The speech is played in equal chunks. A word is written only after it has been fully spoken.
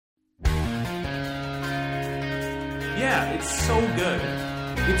Yeah, it's so good.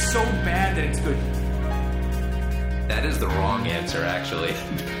 It's so bad that it's good. That is the wrong answer, actually.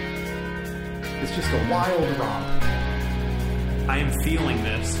 It's just a wild romp. I am feeling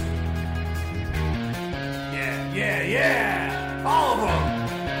this. Yeah! All of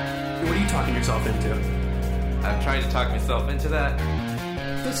them! What are you talking yourself into? I'm trying to talk myself into that.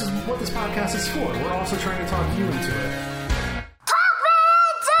 This is what this podcast is for. We're also trying to talk you into it.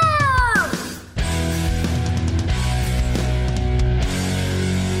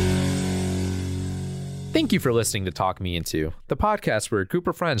 Thank you for listening to Talk Me Into, the podcast where a group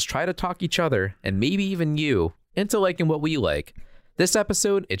of friends try to talk each other, and maybe even you, into liking what we like. This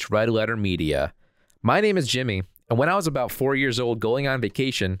episode, it's Red Letter Media. My name is Jimmy, and when I was about 4 years old going on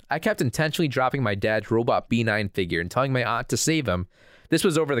vacation, I kept intentionally dropping my dad's Robot B9 figure and telling my aunt to save him. This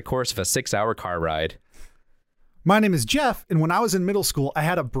was over the course of a 6-hour car ride. My name is Jeff, and when I was in middle school, I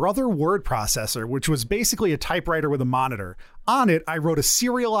had a Brother word processor, which was basically a typewriter with a monitor. On it, I wrote a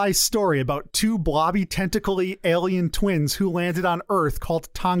serialized story about two blobby, tentacly alien twins who landed on Earth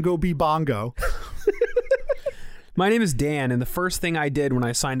called Tongo B. Bongo. My name is Dan, and the first thing I did when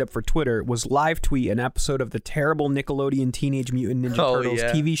I signed up for Twitter was live tweet an episode of the terrible Nickelodeon Teenage Mutant Ninja Turtles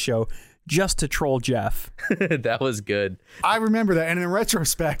TV show just to troll Jeff. That was good. I remember that, and in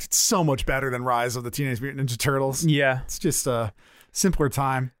retrospect, it's so much better than Rise of the Teenage Mutant Ninja Turtles. Yeah. It's just a simpler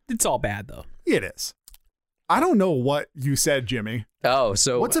time. It's all bad, though. It is. I don't know what you said, Jimmy. Oh,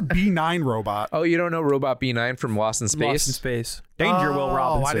 so... What's a B9 robot? Oh, you don't know Robot B9 from Lost in Space? Lost in Space. Danger Will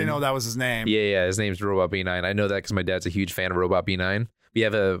Robinson. Oh, I didn't know that was his name. Yeah, his name's Robot B9. I know that because my dad's a huge fan of Robot B9. We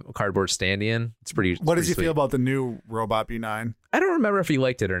have a cardboard stand-in. It's pretty. What does he sweet. feel about the new Robot B9? I don't remember if he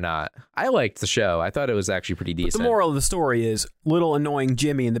liked it or not. I liked the show. I thought it was actually pretty decent. The moral of the story is little annoying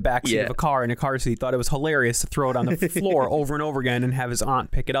Jimmy in the backseat of a car in a car seat thought it was hilarious to throw it on the floor over and over again and have his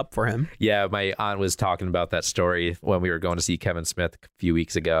aunt pick it up for him. Yeah, my aunt was talking about that story when we were going to see Kevin Smith a few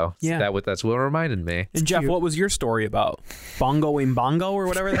weeks ago. Yeah. That's what reminded me. And Jeff, what was your story about? Bongo and Bongo or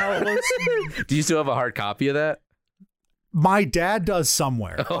whatever the hell it was? Do you still have a hard copy of that? My dad does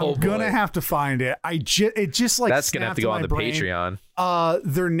somewhere. Oh, I'm gonna have to find it. It just like that's gonna have to go on the brain. Patreon.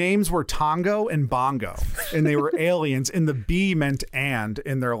 Their names were Tongo and Bongo, and they were aliens. And the B meant and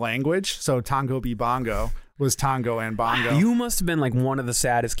in their language. So Tongo B Bongo was Tongo and Bongo. You must have been like one of the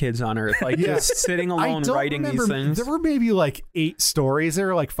saddest kids on earth, like just sitting alone writing these things. There were maybe like 8 stories. There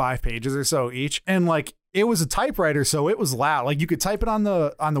were like 5 pages or so each, and like it was a typewriter, so it was loud. Like you could type it on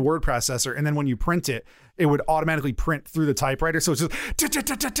the word processor, and then when you print it, it would automatically print through the typewriter. So it's just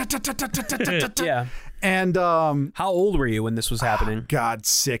yeah. And how old were you when this was happening? God,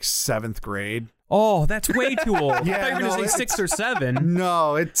 6th, 7th grade. Oh, that's way too old. Yeah, I thought you were going to say 6 or 7.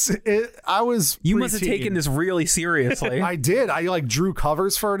 No, I was. You must have taken this really seriously. I did. I like drew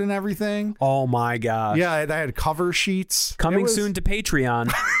covers for it and everything. Oh my gosh. Yeah, I had cover sheets. Coming soon to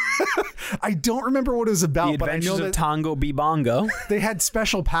Patreon. I don't remember what it was about, The but I know Adventures that of Tongo B Bongo. they had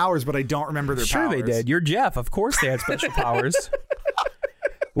special powers, but I don't remember their powers. Sure they did. You're Jeff. Of course they had special powers.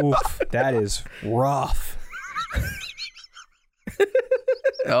 Oof, that is rough.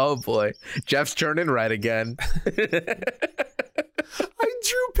 Oh boy, Jeff's turning red again. I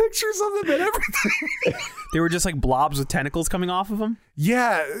drew pictures of them and everything. They were just like blobs with tentacles coming off of them?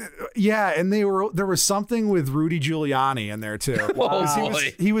 Yeah, and there was something with Rudy Giuliani in there too. Wow.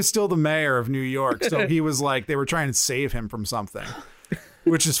 He was still the mayor of New York, so he was like they were trying to save him from something,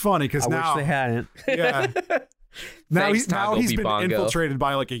 which is funny because now wish they hadn't. Yeah. Now he's been Bongo. infiltrated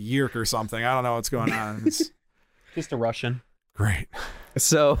by like a Yeerk or something. I don't know what's going on. It's Just a Russian. great.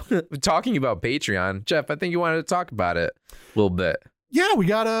 So, talking about Patreon, Jeff, I think you wanted to talk about it a little bit. Yeah, we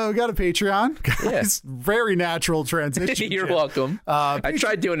got a Patreon. Yeah. It's very natural transition. You're Jeff. welcome. I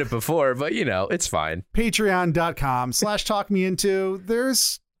tried doing it before, but it's fine. Patreon.com/talkmeinto.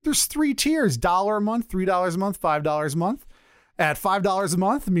 There's 3 tiers: $1 a month, $3 a month, $5 a month. At $5 a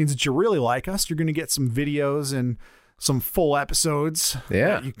month, it means that you really like us. You're going to get some videos and some full episodes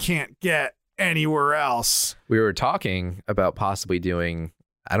that you can't get anywhere else. We were talking about possibly doing,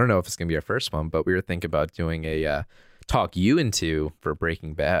 I don't know if it's going to be our first one, but we were thinking about doing a Talk You Into for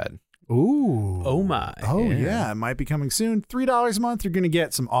Breaking Bad. Ooh. Oh my. Oh yeah. It might be coming soon. $3 a month. You're going to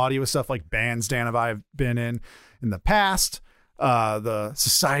get some audio stuff like bands Dan and I have been in the past. The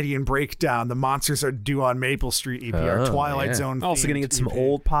Society and Breakdown, The Monsters Are Due on Maple Street EP, our Twilight Zone. Also going to get some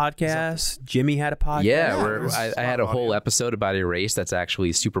old podcasts. Jimmy had a podcast. Yeah, I had a whole episode about Erase that's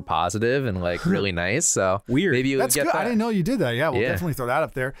actually super positive and like really nice. So weird. Maybe you'll That's get good. that. I didn't know you did that. Yeah, we'll definitely throw that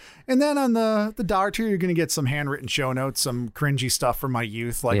up there. And then on the dollar tier, you're going to get some handwritten show notes, some cringy stuff from my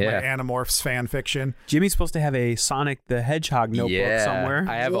youth, like my Animorphs fan fiction. Jimmy's supposed to have a Sonic the Hedgehog notebook somewhere.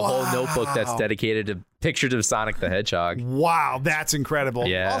 I have a whole notebook that's dedicated to pictures of Sonic the Hedgehog. Wow, that's incredible.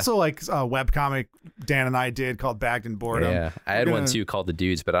 Yeah. Also, like a webcomic Dan and I did called Bagged in Boredom. Yeah, I had one too called The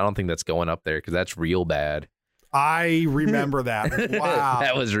Dudes, but I don't think that's going up there because that's real bad. I remember that. Wow.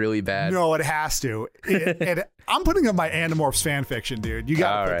 That was really bad. No, it has to. I'm putting up my Animorphs fan fiction, dude. You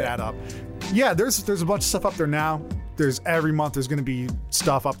got to put that up. Yeah, there's a bunch of stuff up there now. There's every month there's going to be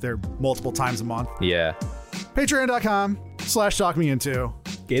stuff up there multiple times a month. Yeah. Patreon.com/talkmeinto.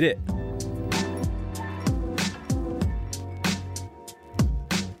 Get it.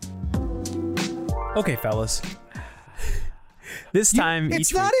 Okay, fellas. This time,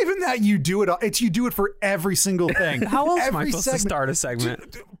 it's not even that you do it. It's you do it for every single thing. How else am I supposed to start a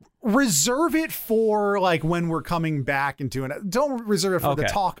segment? Reserve it for like when we're coming back into it. Don't reserve it for the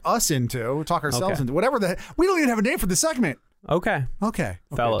talk ourselves into whatever we don't even have a name for the segment. Okay,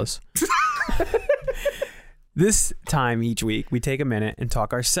 fellas. This time each week, we take a minute and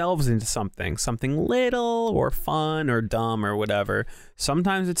talk ourselves into something little or fun or dumb or whatever.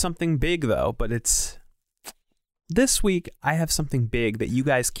 Sometimes it's something big though, but this week I have something big that you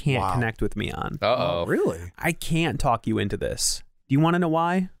guys can't connect with me on. Uh-oh. Really? I can't talk you into this. Do you want to know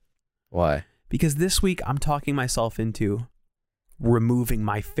why? Why? Because this week I'm talking myself into removing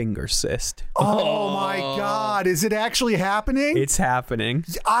my finger cyst. Oh my God. Is it actually happening? It's happening.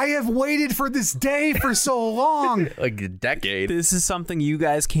 I have waited for this day for so long. Like a decade. This is something you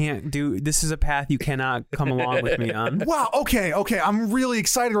guys can't do. This is a path you cannot come along with me on. Wow. Okay. I'm really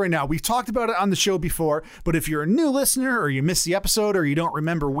excited right now. We've talked about it on the show before, but if you're a new listener or you missed the episode or you don't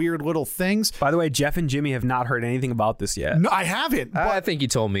remember weird little things. By the way, Jeff and Jimmy have not heard anything about this yet. No, I haven't. I think you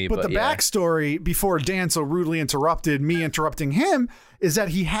told me. But the backstory before Dan so rudely interrupted me interrupting him is that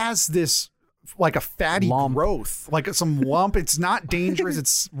he has this like a fatty growth, like some lump. It's not dangerous.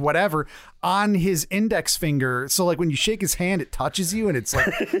 It's whatever on his index finger. So like when you shake his hand, it touches you, and it's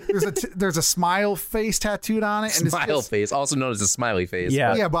like there's a smile face tattooed on it. And smile face, also known as a smiley face.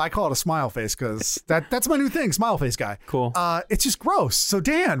 Yeah, but I call it a smile face because that's my new thing, smile face guy. Cool. It's just gross. So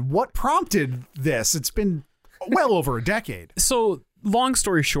Dan, what prompted this? It's been well over a decade. So long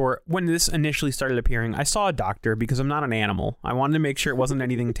story short, when this initially started appearing, I saw a doctor because I'm not an animal. I wanted to make sure it wasn't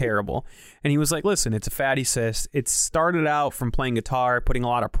anything terrible. And he was like, listen, it's a fatty cyst. It started out from playing guitar, putting a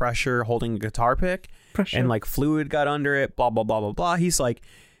lot of pressure, holding a guitar pick, and like fluid got under it, blah, blah, blah, blah, blah. He's like,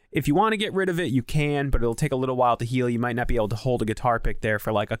 if you want to get rid of it, you can, but it'll take a little while to heal. You might not be able to hold a guitar pick there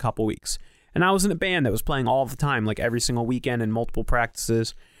for like a couple weeks. And I was in a band that was playing all the time, like every single weekend and multiple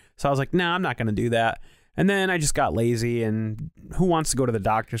practices. So I was like, nah, I'm not going to do that. And then I just got lazy, and who wants to go to the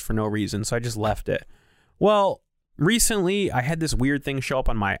doctors for no reason? So I just left it. Well, recently I had this weird thing show up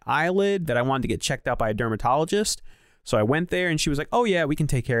on my eyelid that I wanted to get checked out by a dermatologist. So I went there, and she was like, oh yeah, we can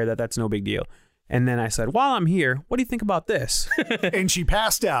take care of that. That's no big deal. And then I said, while I'm here, what do you think about this? And she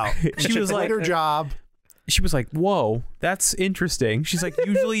passed out. She was like, her job. She was like, whoa, that's interesting. She's like,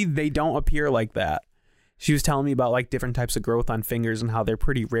 usually they don't appear like that. She was telling me about like different types of growth on fingers and how they're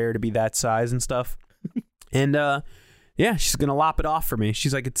pretty rare to be that size and stuff. And yeah, she's going to lop it off for me.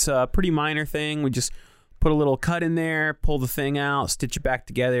 She's like, it's a pretty minor thing. We just put a little cut in there, pull the thing out, stitch it back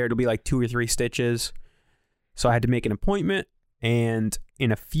together. It'll be like 2 or 3 stitches. So I had to make an appointment. And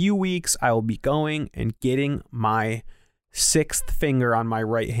in a few weeks, I will be going and getting my 6th finger on my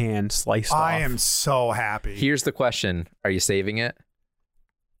right hand sliced off. I am so happy. Here's the question. Are you saving it?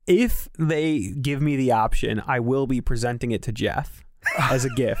 If they give me the option, I will be presenting it to Jeff as a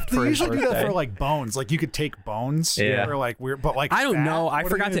gift for his birthday. They usually do that for like bones. Like you could take bones. Yeah. Or like weird, but like I don't fat? know. I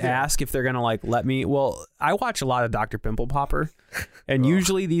forgot to ask if they're gonna like let me. Well, I watch a lot of Dr. Pimple Popper, and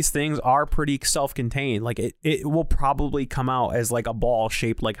usually these things are pretty self-contained. Like it will probably come out as like a ball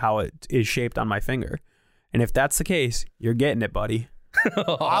shaped like how it is shaped on my finger. And if that's the case, you're getting it, buddy.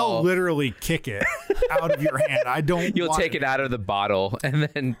 I'll literally kick it out of your hand. I don't. You'll take it out of the bottle and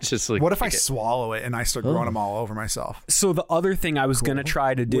then just like. What if I swallow it and I start growing them all over myself? So the other thing I was gonna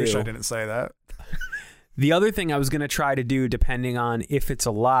try to do. Wish I didn't say that. The other thing I was gonna try to do, depending on if it's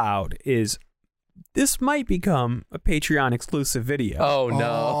allowed, is this might become a Patreon exclusive video. Oh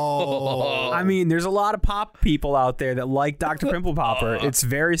no! I mean, there's a lot of pop people out there that like Dr. Pimple Popper. It's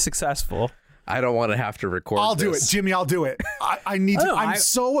very successful. I don't want to have to record I'll this. do it, Jimmy. I'll do it. I need to. I'm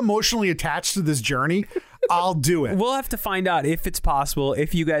so emotionally attached to this journey. I'll do it. We'll have to find out if it's possible,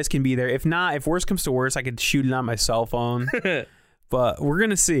 if you guys can be there. If not, if worse comes to worse, I could shoot it on my cell phone. But we're going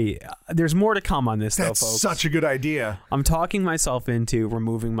to see. There's more to come on this, That's though, folks. such a good idea. I'm talking myself into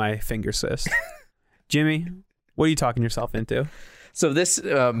removing my finger cyst. Jimmy, what are you talking yourself into? So this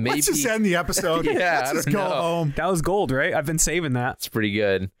maybe. Let's just end the episode. Let's just go home. That was gold, right? I've been saving that. It's pretty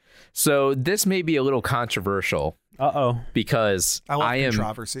good. So this may be a little controversial. Uh-oh. Because I love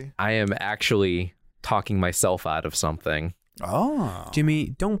controversy. I am actually talking myself out of something. Oh. Jimmy,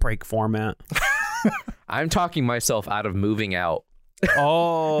 don't break format. I'm talking myself out of moving out.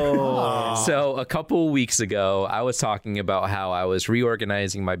 Oh. So a couple weeks ago, I was talking about how I was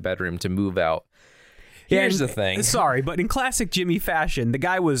reorganizing my bedroom to move out. Here's the thing. Sorry, but in classic Jimmy fashion, the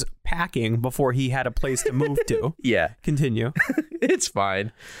guy was packing before he had a place to move to. Yeah. Continue. It's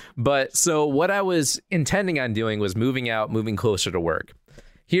fine. But so what I was intending on doing was moving out, moving closer to work.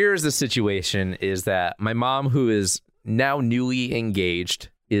 Here's the situation is that my mom, who is now newly engaged,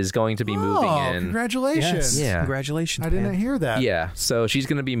 is going to be moving in. Congratulations. Yeah. Congratulations. I didn't hear that. Yeah. So she's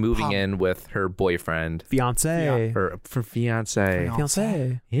going to be moving in with her boyfriend. Fiance. Her fiance.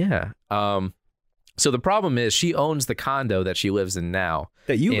 Fiance. Yeah. So the problem is she owns the condo that she lives in now.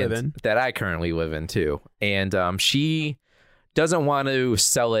 That you live in. That I currently live in too. And she doesn't want to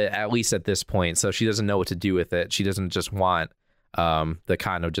sell it, at least at this point. So she doesn't know what to do with it. She doesn't just want the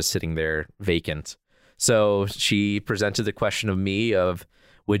condo just sitting there vacant. So she presented the question of me of,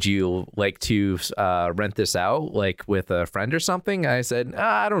 would you like to rent this out like with a friend or something? I said,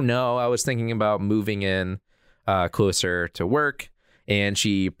 I don't know. I was thinking about moving in closer to work. And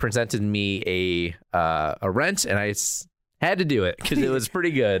she presented me a rent, and I had to do it because it was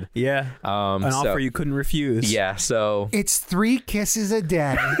pretty good. Yeah. An offer you couldn't refuse. Yeah. So It's 3 kisses a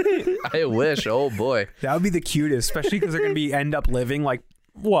day. I wish. Oh boy. That would be the cutest, especially because they're going to end up living like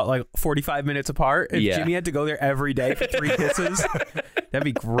 45 minutes apart. If Yeah. Jimmy had to go there every day for 3 kisses, that'd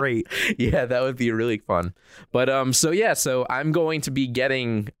be great. Yeah, that would be really fun. But so I'm going to be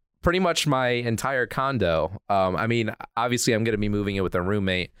getting pretty much my entire condo. I mean, obviously I'm going to be moving in with a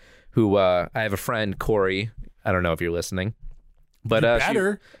roommate who I have a friend, Corey. I don't know if you're listening, but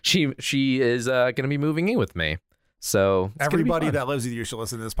she is going to be moving in with me. So Everybody that lives with you should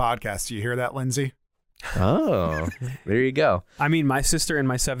listen to this podcast. Do you hear that, Lindsay? Oh, there you go. I mean, my sister and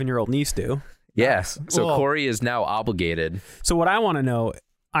my 7-year-old niece do. Yes. So Well- Corey is now obligated. So what I want to know,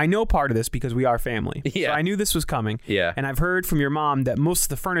 I know part of this because we are family. Yeah. So I knew this was coming. Yeah. And I've heard from your mom that most of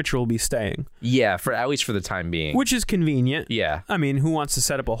the furniture will be staying, Yeah, for at least for the time being. which is convenient. Yeah. I mean, who wants to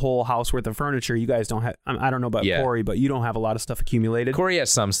set up a whole house worth of furniture? You guys don't have, I don't know about Yeah. Corey, but you don't have a lot of stuff accumulated. Corey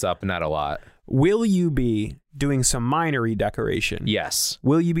has some stuff, but not a lot. Will you be doing some minor redecoration? Yes.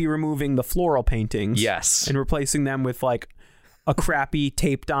 Will you be removing the floral paintings? Yes. And replacing them with like a crappy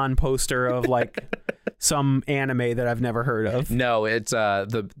taped on poster of like some anime that I've never heard of? No, it's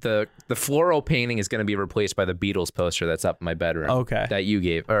the floral painting is going to be replaced by the Beatles poster that's up in my bedroom. Okay. That you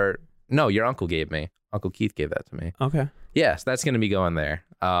gave, or no, your uncle gave me. Uncle Keith gave that to me. Okay. Yes, that's going to be going there.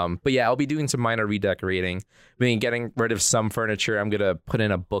 But yeah, I'll be doing some minor redecorating. I mean, getting rid of some furniture. I'm going to put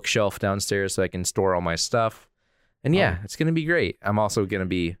in a bookshelf downstairs so I can store all my stuff. And yeah, it's going to be great. I'm also going to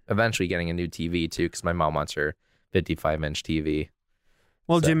be eventually getting a new TV too, because my mom wants her 55-inch TV.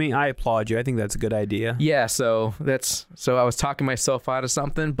 Well, So- Jimmy, I applaud you. I think that's a good idea. Yeah, so I was talking myself out of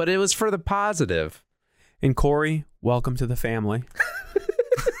something, but it was for the positive. And Corey, welcome to the family.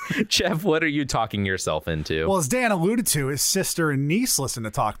 Jeff, what are you talking yourself into? Well, as Dan alluded to, his sister and niece listen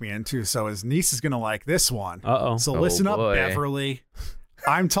to Talk Me Into, so his niece is going to like this one. Uh-oh. So Oh, listen up, boy. Beverly.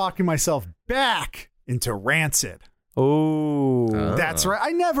 I'm talking myself back into Rancid. Oh. That's right.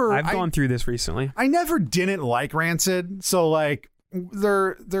 I've gone through this recently. I never didn't like Rancid. So like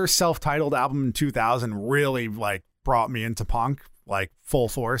their self-titled album in 2000 really like brought me into punk like full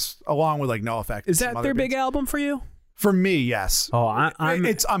force, along with like NoFX. Is that their big album for you? For me, yes. Oh,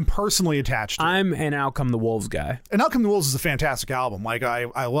 I'm personally attached to it. I'm an Out Come the Wolves guy. And Out Come the Wolves is a fantastic album. Like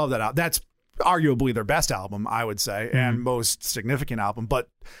I love that album. That's arguably their best album, I would say, and most significant album. But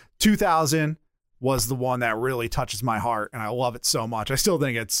 2000 was the one that really touches my heart, and I love it so much. I still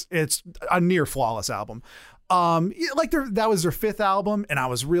think it's a near flawless album. That was their 5th album, and I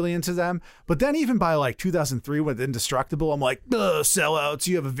was really into them. But then even by like 2003 with Indestructible, I'm like, sellouts.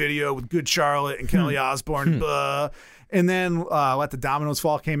 You have a video with Good Charlotte and Kelly Osbourne. And then Let the Dominoes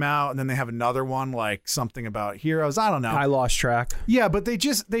Fall came out, and then they have another one like something about heroes. I don't know. I lost track. Yeah, but they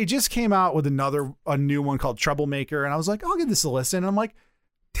just came out with a new one called Troublemaker, and I was like, I'll give this a listen. And I'm like,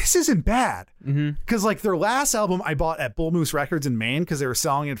 this isn't bad. Because like their last album I bought at Bull Moose Records in Maine because they were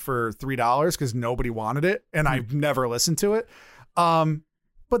selling it for $3 because nobody wanted it, and I've never listened to it.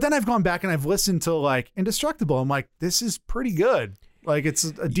 But then I've gone back and I've listened to like Indestructible. I'm like, this is pretty good. Like it's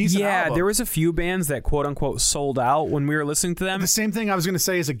a decent album. There was a few bands that quote unquote sold out when we were listening to them. The same thing I was going to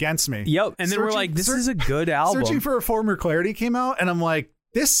say is Against Me. Yep. And then we're like, this is a good album. Searching for a Former Clarity came out, and I'm like,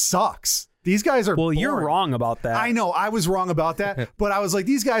 this sucks. These guys are Well, you're boring. wrong about that. I know I was wrong about that, but I was like,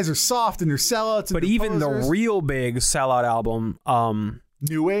 these guys are soft and they're sellouts. But and even posers. the real big sellout album,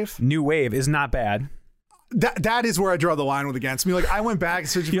 New Wave, New Wave, is not bad. That is where I draw the line with Against Me. Like, I went back and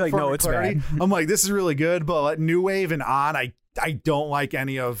searched You're like, for no, it's clarity. bad. I'm like, this is really good, but like New Wave and On, I don't like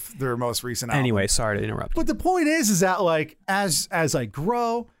any of their most recent albums. Anyway, sorry to interrupt. But the point is that like as I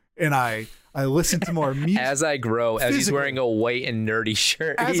grow and I listen to more music, As I grow, as he's Physically. wearing a white and nerdy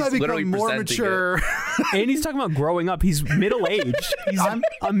shirt, as he's I literally become more presenting mature, And he's talking about growing up. He's middle-aged. He's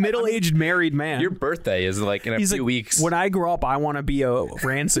a middle-aged married man. it. Your birthday is like in a He's few like, weeks. when I grow up, I want to be a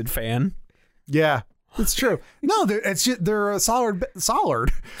Rancid fan. yeah. It's true. No, they're a solid.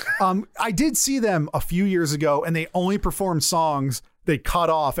 I did see them a few years ago, and they only performed songs they cut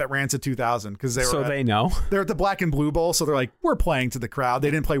off at Rancid 2000 because They know. they're at the Black and Blue Bowl, so they're like, we're playing to the crowd. They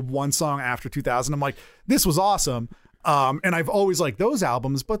didn't play one song after 2000. I'm like, this was awesome. And I've always liked those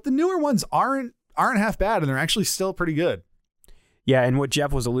albums, but the newer ones aren't half bad, and they're actually still pretty good. Yeah, and what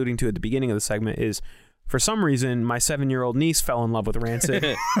Jeff was alluding to at the beginning of the segment is, for some reason, my 7-year-old niece fell in love with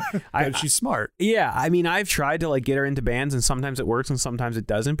Rancid. She's smart. Yeah, I mean, I've tried to like get her into bands, and sometimes it works and sometimes it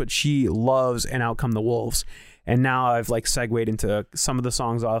doesn't, but she loves And Out Come the Wolves. And now I've like segued into some of the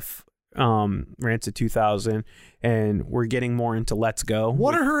songs off Rancid 2000, and we're getting more into Let's Go.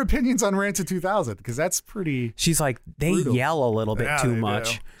 What are her opinions on Rancid 2000? Because that's pretty... She's like, they brutal. yell a little bit Yeah, too they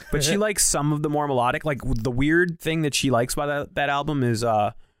much. do. But she likes some of the more melodic. Like, the weird thing that she likes about that album is,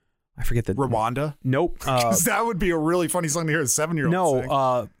 I forget the... Rwanda? Nope. 'Cause that would be a really funny song to hear a 7-year-old sing.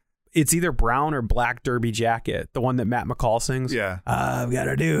 No, it's either Brown or Black Derby Jacket, the one that Matt McCall sings. Yeah. I've got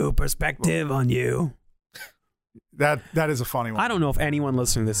a new perspective on you. That is a funny one. I don't know if anyone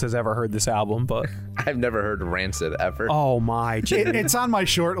listening to this has ever heard this album, but I've never heard Rancid ever. oh my, Jimmy. It's on my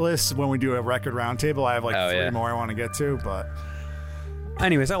short list when we do a record roundtable. I have like 3 yeah. more I want to get to, but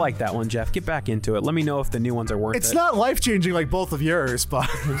Anyways, I like that one, Jeff. Get back into it. Let me know if the new ones are worth it's it. not life changing like both of yours, but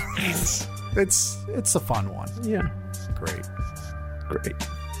it's a fun one. Yeah. Great.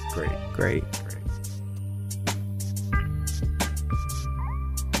 Great.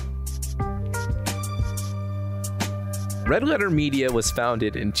 Red Letter Media was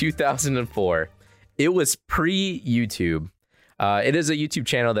founded in 2004. It was pre-YouTube. It is a YouTube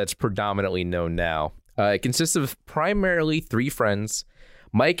channel that's predominantly known now. It consists of primarily 3 friends,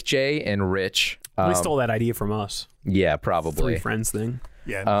 Mike, Jay, and Rich. They stole that idea from us. Yeah, probably. 3 friends thing.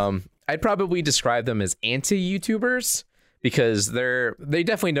 Yeah. I'd probably describe them as anti-YouTubers because they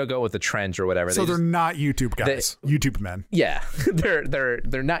definitely don't go with the trends or whatever. So they're not YouTube guys. YouTube men. Yeah, they're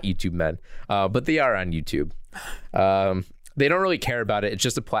not YouTube men, but they are on YouTube. They don't really care about it. It's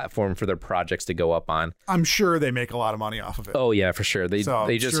just a platform for their projects to go up on. I'm sure they make a lot of money off of it. Oh yeah, for sure. They So,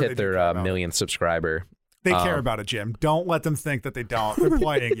 just sure hit they do their care about millionth subscriber. They care about it, Jim. Don't let them think that they don't. They're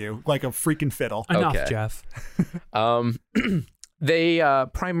playing you like a freaking fiddle. Enough, Okay. Jeff. They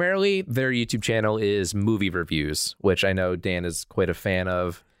primarily their YouTube channel is movie reviews, which I know Dan is quite a fan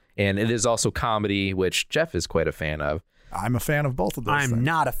of, and it is also comedy, which Jeff is quite a fan of. I'm a fan of both of those I'm things.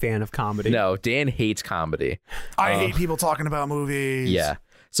 not a fan of comedy. No, Dan hates comedy. I hate people talking about movies. Yeah.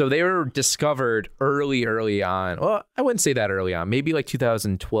 So they were discovered early on. Well, I wouldn't say that early on. Maybe like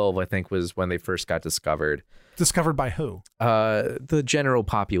 2012, I think, was when they first got discovered. Discovered by who? The general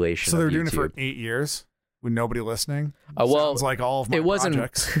population. So they of were doing it for YouTube. 8 years with nobody listening? Well, Sounds like all of my it wasn't.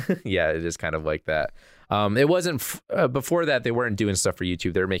 projects. Yeah, it is kind of like that. It wasn't before that. They weren't doing stuff for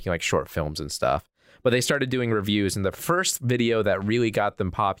YouTube. They were making like short films and stuff. But they started doing reviews, and the first video that really got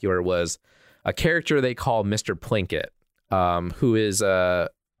them popular was a character they call Mr. Plinkett, who is a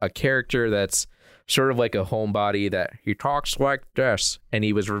character that's sort of like a homebody that he talks like this, and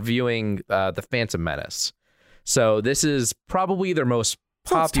he was reviewing the Phantom Menace. So this is probably their most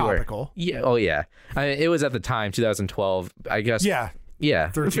So it's popular. topical. Yeah. Oh yeah. It was at the time, 2012. I guess. Yeah.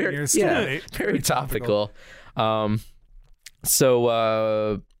 Yeah. 13 years too Yeah. late. Very topical.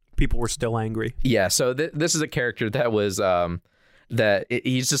 So People were still angry. yeah. So this is a character that was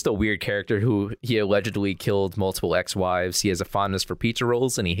he's just a weird character who he allegedly killed multiple ex-wives. He has a fondness for pizza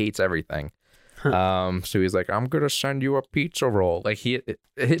rolls and he hates everything. So he's like, I'm gonna send you a pizza roll. Like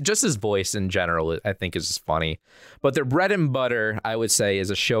just his voice in general, I think is just funny. But their bread and butter, I would say, is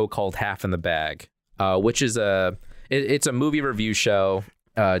a show called Half in the Bag, which is it's a movie review show.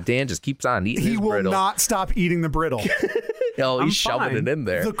 Dan just keeps on eating He his will brittle. not stop eating the brittle. Oh, I'm he's shoving fine. it in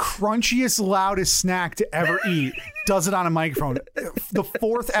there. The crunchiest, loudest snack to ever eat does it on a microphone. The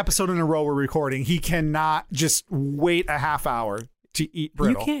 4th episode in a row we're recording, he cannot just wait a half hour to eat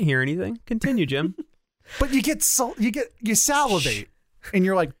brittle. You can't hear anything. Continue, Jim. But you salivate, and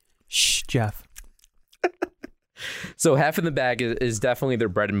you're like, Shh, Jeff. So Half in the Bag is definitely their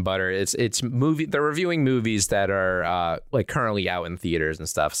bread and butter. It's movie. They're reviewing movies that are like currently out in theaters and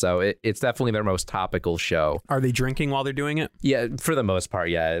stuff. So it's definitely their most topical show. Are they drinking while they're doing it? Yeah, for the most part.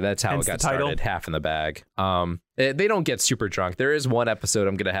 Yeah, that's how Hence it got the title? started. Half in the Bag. They don't get super drunk. There is one episode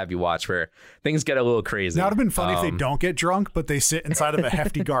I'm gonna have you watch where things get a little crazy. That would have been funny if they don't get drunk, but they sit inside of a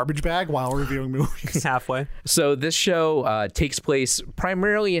hefty garbage bag while reviewing movies. Halfway. So this show takes place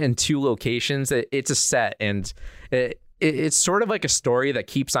primarily in two locations. It's a set, and it's sort of like a story that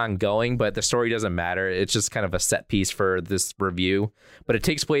keeps on going, but the story doesn't matter. It's just kind of a set piece for this review. But it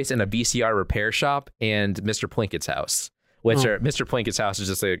takes place in a VCR repair shop and Mr. Plinkett's house, which are Mr. Plinkett's house is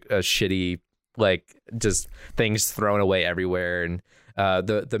just a shitty, like, just things thrown away everywhere. And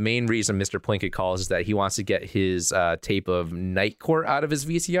the main reason Mr. Plinkett calls is that he wants to get his tape of Night Court out of his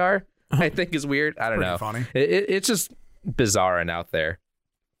VCR. I think is weird. I don't know. Funny. It's just bizarre and out there.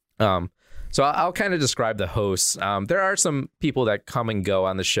 So I'll kind of describe the hosts. There are some people that come and go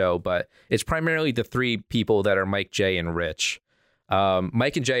on the show, but it's primarily the three people that are Mike, Jay, and Rich.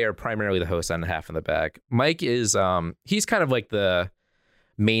 Mike and Jay are primarily the hosts on Half in the Bag. Mike is he's kind of like the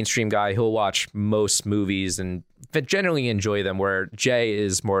mainstream guy. He'll watch most movies and generally enjoy them, where Jay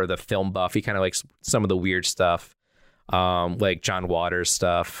is more the film buff. He kind of likes some of the weird stuff, like John Waters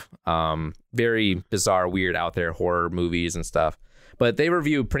stuff, very bizarre, weird, out there horror movies and stuff. But they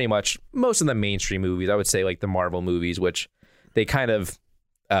review pretty much most of the mainstream movies. I would say like the Marvel movies, which they kind of,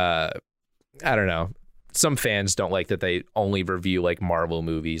 I don't know. Some fans don't like that they only review like Marvel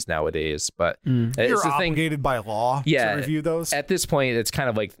movies nowadays, but You're it's the obligated thing. by law to review those. At this point, it's kind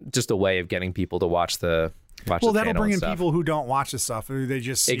of like just a way of getting people to watch the Well, that'll bring in stuff. people who don't watch this stuff. They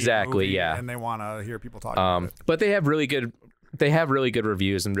just see Exactly, a movie yeah. and they want to hear people talk about it. But they have really good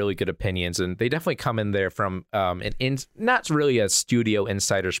reviews and really good opinions, and they definitely come in there from not really a studio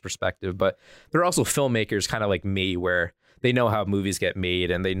insider's perspective, but they're also filmmakers kind of like me, where they know how movies get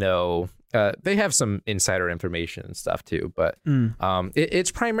made and they know they have some insider information and stuff too. But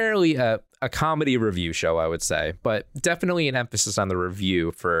it's primarily a comedy review show, I would say, but definitely an emphasis on the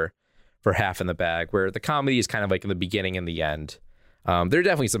review for Half in the Bag, where the comedy is kind of like in the beginning and the end. There are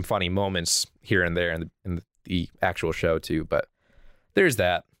definitely some funny moments here and there in the actual show too, but there's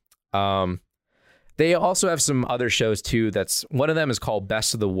that. They also have some other shows too. That's one of them is called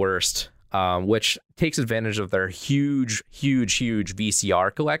Best of the Worst, which takes advantage of their huge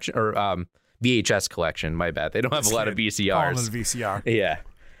VCR collection or VHS collection. My bad. They don't have a lot of VCRs. Calling it a VCR. Yeah,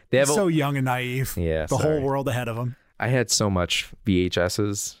 they have So young and naive. Yeah, the sorry. whole world ahead of them. I had so much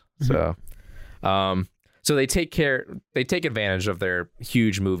VHSs. So, so they take advantage of their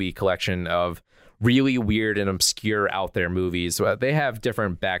huge movie collection of really weird and obscure out there movies. They have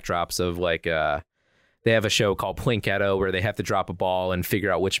different backdrops of like, they have a show called Plinketto where they have to drop a ball and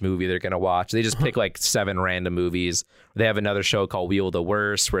figure out which movie they're going to watch. They just pick like 7 random movies. They have another show called Wheel of the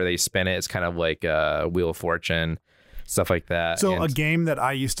Worst where they spin it. It's kind of like Wheel of Fortune, stuff like that. So And a game that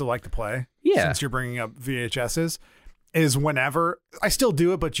I used to like to play, since you're bringing up VHSs, is whenever, I still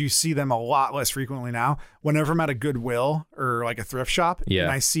do it, but you see them a lot less frequently now. Whenever I'm at a Goodwill or like a thrift shop and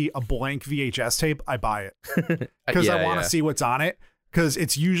I see a blank VHS tape, I buy it because I want to see what's on it. Because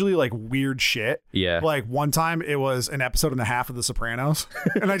it's usually like weird shit. Yeah. Like one time it was an episode and a half of The Sopranos.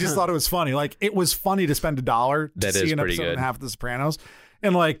 And I just thought it was funny. Like it was funny to spend $1 to see an episode and a half of The Sopranos.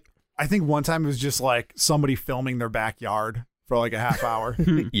 And like, I think one time it was just like somebody filming their backyard for like a half hour.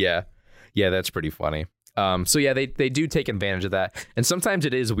 Yeah, that's pretty funny. So yeah, they do take advantage of that. And sometimes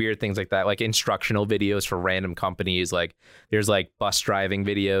it is weird things like that, like instructional videos for random companies. Like there's like bus driving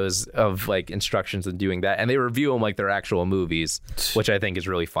videos of like instructions and doing that. And they review them like they're actual movies, which I think is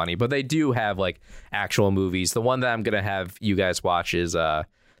really funny. But they do have like actual movies. The one that I'm going to have you guys watch is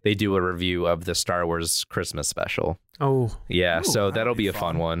they do a review of the Star Wars Christmas special. Oh, yeah. So that'll be a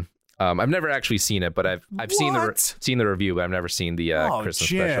fun one. I've never actually seen it, but I've seen the review, but I've never seen the Christmas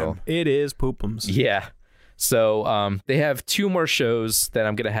special. It is poopums. Yeah. So they have 2 more shows that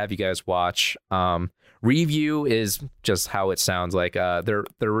I'm gonna have you guys watch. Review is just how it sounds like. They're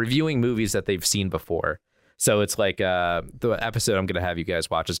reviewing movies that they've seen before. So it's like the episode I'm gonna have you guys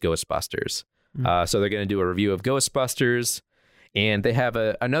watch is Ghostbusters. So they're gonna do a review of Ghostbusters, and they have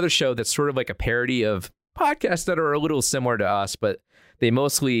another show that's sort of like a parody of podcasts that are a little similar to us, but they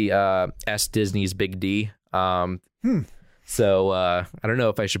mostly S Disney's Big D. So I don't know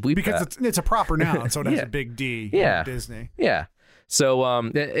if I should bleep because that. it's a proper noun, so it has a big D. Yeah. Disney. Yeah.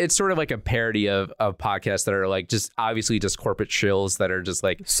 So it's sort of like a parody of podcasts that are like just obviously just corporate shills that are just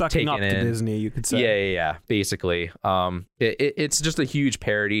like Sucking up in. to Disney, you could say. Yeah. Basically, it's just a huge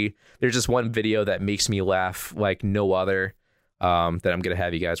parody. There's just one video that makes me laugh like no other. that I'm going to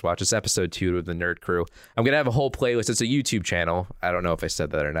have you guys watch. It's episode 2 of the Nerd Crew. I'm going to have a whole playlist. It's a YouTube channel. I don't know if I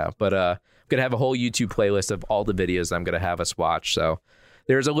said that or not, but I'm going to have a whole YouTube playlist of all the videos I'm going to have us watch. So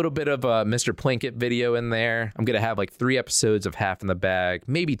there's a little bit of a Mr. Plinkett video in there. I'm going to have like 3 episodes of Half in the Bag,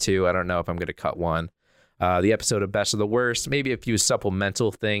 maybe 2. I don't know if I'm going to cut one. The episode of Best of the Worst, maybe a few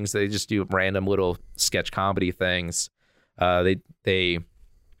supplemental things. They just do random little sketch comedy things. They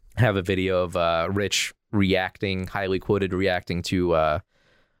have a video of Rich reacting, highly quoted reacting to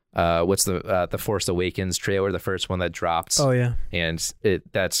what's the Force Awakens trailer, the first one that dropped. Oh yeah, and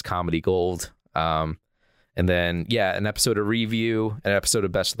that's comedy gold. And then an episode of Review, an episode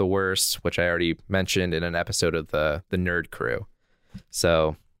of Best of the Worst, which I already mentioned, and an episode of the Nerd Crew.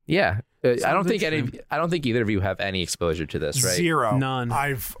 So yeah, I don't think either of you have any exposure to this, right? Zero. None.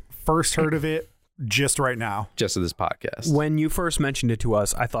 I've first heard of it just right now. Just of this podcast. When you first mentioned it to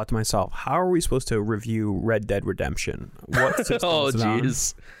us, I thought to myself, how are we supposed to review Red Dead Redemption? What system Oh, is it on?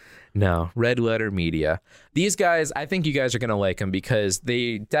 jeez. No, Red Letter Media. These guys, I think you guys are going to like them because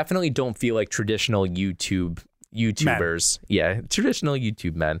they definitely don't feel like traditional YouTubers. Men. Yeah, traditional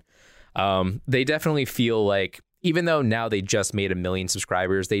YouTube men. They definitely feel like, even though now they just made 1 million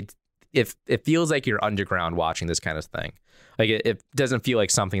subscribers, it feels like you're underground watching this kind of thing. Like it doesn't feel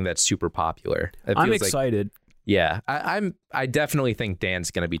like something that's super popular. I'm excited. I definitely think Dan's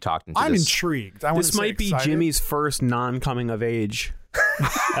going to be talking to I'm this. intrigued. This might be Jimmy's first non-coming of age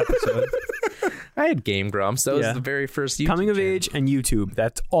episode. I had Game Grumps. That was the very first YouTube coming of channel. age and YouTube.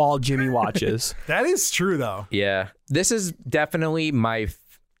 That's all Jimmy watches. That is true, though. Yeah. This is definitely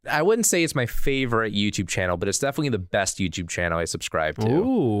I wouldn't say it's my favorite YouTube channel, but it's definitely the best YouTube channel I subscribe to.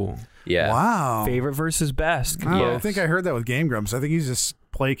 Ooh. Yeah. Wow. Favorite versus best. I Yeah. think I heard that with Game Grumps. I think he's just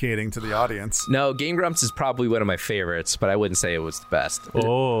placating to the audience. No, Game Grumps is probably one of my favorites, but I wouldn't say it was the best.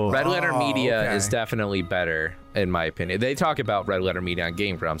 Oh. Red Letter Media okay. is definitely better, in my opinion. They talk about Red Letter Media on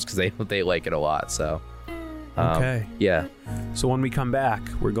Game Grumps because they like it a lot. So, Okay. yeah. So when we come back,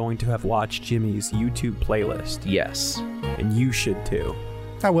 we're going to have watched Jimmy's YouTube playlist. Yes. And you should too.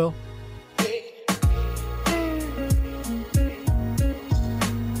 I will.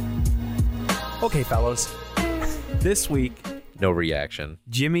 Okay, fellas. This week, No reaction.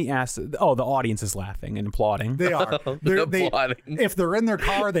 Jimmy asked... Oh, the audience is laughing and applauding. They are. They, Applauding. if they're in their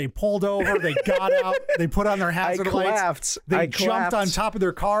car, they pulled over, they got out, they put on their hazard lights. They jumped on top of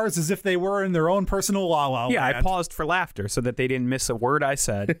their cars as if they were in their own personal la-la Yeah, I land. paused for laughter so that they didn't miss a word I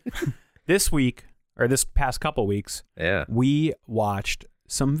said. This week, or this past couple weeks, Yeah. we watched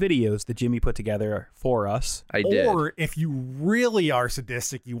some videos that Jimmy put together for us. I did. Or if you really are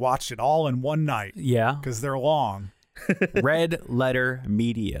sadistic, you watched it all in one night Yeah. because they're long. Red Letter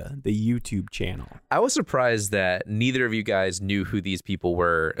Media, the YouTube channel. I was surprised that neither of you guys knew who these people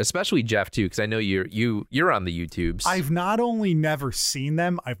were, especially Jeff too, because I know you're on the YouTubes. I've not only never seen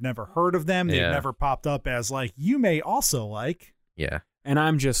them, I've never heard of them. They've Yeah. never popped up as like, you may also like. Yeah. And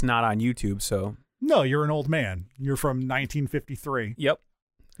I'm just not on YouTube, so... No, you're an old man. You're from 1953. Yep.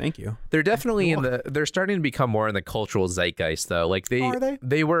 Thank you. They're definitely they're starting to become more in the cultural zeitgeist though. Like Are they?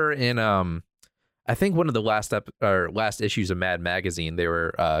 They were in I think one of the last issues of Mad Magazine, they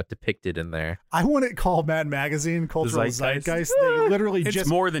were depicted in there. I wouldn't call Mad Magazine cultural Zeitgeist? zeitgeist. They literally It's just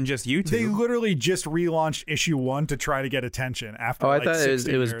more than just YouTube. They literally just relaunched issue 1 to try to get attention after. I like thought it was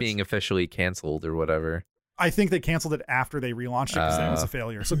 16 years. being officially canceled or whatever. I think they canceled it after they relaunched it because that was a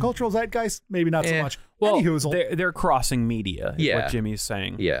failure. So cultural zeitgeist, maybe not so much. well, Anywhoozle. they're crossing media, is Yeah. what Jimmy's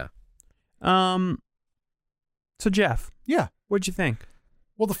saying. Yeah. So, Jeff, Yeah. what'd you think?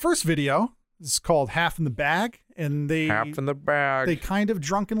 Well, the first video is called Half in the Bag, and Half in the bag. they kind of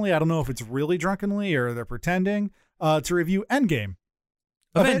drunkenly, I don't know if it's really drunkenly or they're pretending, to review Endgame.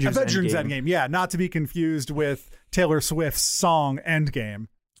 Avengers Endgame. Yeah, not to be confused with Taylor Swift's song Endgame.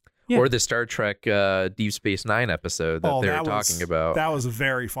 Yeah. Or the Star Trek Deep Space Nine episode that they were talking about. That was a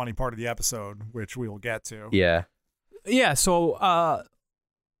very funny part of the episode, which we will get to. Yeah. Yeah, so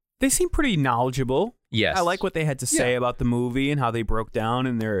they seem pretty knowledgeable. Yes. I like what they had to say about the movie and how they broke down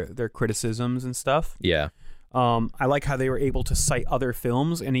and their criticisms and stuff. Yeah. I like how they were able to cite other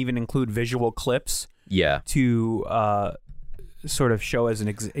films and even include visual clips Yeah. to sort of show as an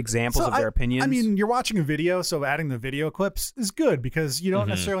examples of their opinions. I mean, you're watching a video, so adding the video clips is good because you don't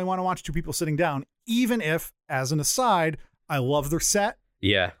necessarily want to watch two people sitting down, even if, as an aside, I love their set.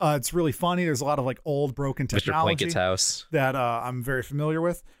 Yeah. It's really funny. There's a lot of like old broken Mr. technology Plinkett's house. that I'm very familiar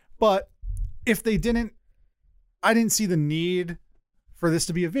with. But if they didn't, I didn't see the need for this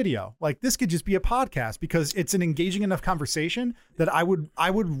to be a video. Like this could just be a podcast because it's an engaging enough conversation that I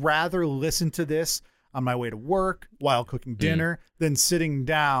would rather listen to this on my way to work, while cooking dinner, than sitting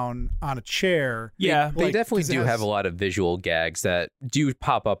down on a chair. Yeah, They definitely 'cause it do has- have a lot of visual gags that do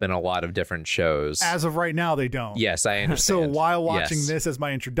pop up in a lot of different shows. As of right now, they don't. Yes, I understand. So while watching Yes. this as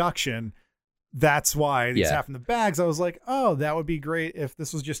my introduction, that's why these Yeah. half in the bags, I was like, oh, that would be great if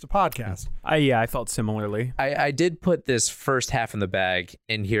this was just a podcast. I felt similarly. I did put this first half in the bag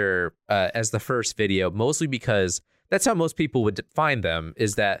in here as the first video, mostly because that's how most people would find them,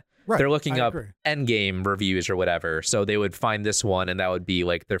 is that Right, they're looking I up agree. Endgame reviews or whatever. So they would find this one, and that would be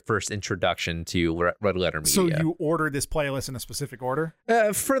like their first introduction to Red Letter Media. So you ordered this playlist in a specific order?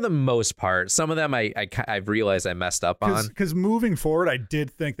 For the most part, some of them I've realized I messed up on. Because moving forward, I did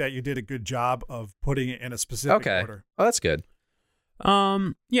think that you did a good job of putting it in a specific Okay. order. Oh, that's good.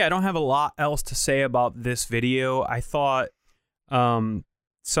 Yeah, I don't have a lot else to say about this video. I thought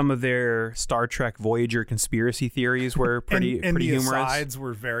some of their Star Trek Voyager conspiracy theories were pretty and the humorous. asides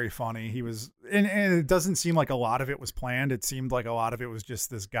were very funny. He was, and it doesn't seem like a lot of it was planned. It seemed like a lot of it was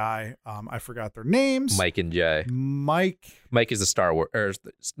just this guy. I forgot their names. Mike and Jay. Mike. Mike is the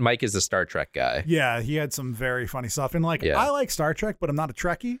Mike is the Star Trek guy. Yeah, he had some very funny stuff. And like, Yeah. I like Star Trek, but I'm not a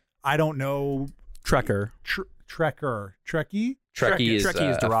Trekkie. I don't know Trekker. Trekkie. Trekkie is Trekkie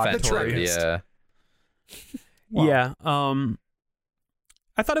is derogatory. offensive, yeah. Wow. Yeah.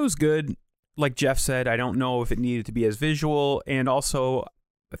 I thought it was good. Like Jeff said, I don't know if it needed to be as visual, and also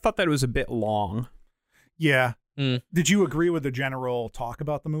I thought that it was a bit long. Yeah. Mm. Did you agree with the general talk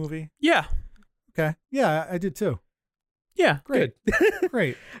about the movie? Yeah. Okay. Yeah, I did too. Yeah. Great.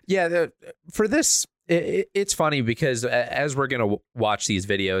 Great. Yeah, for this, it's funny because as we're going to watch these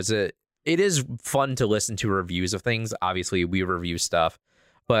videos, it is fun to listen to reviews of things. Obviously, we review stuff,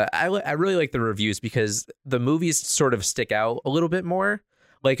 but I really like the reviews because the movies sort of stick out a little bit more.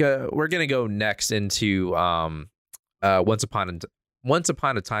 Like, we're going to go next into Once Upon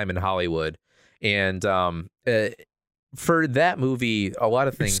a Time in Hollywood. And for that movie, a lot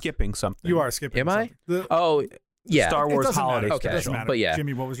of You're things... skipping something. You are skipping. Am I? something. Oh, yeah. Star It Wars doesn't holiday matter. Okay. It doesn't special. matter. But yeah.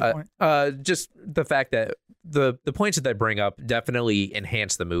 Jimmy, what was your point? Just the fact that the points that I bring up definitely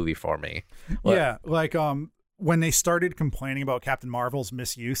enhance the movie for me. Yeah, like when they started complaining about Captain Marvel's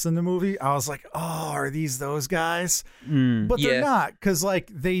misuse in the movie, I was like, oh, are these those guys? But Yeah. they're not, because like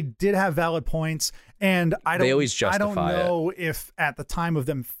they did have valid points, and They always I don't justify it. know if at the time of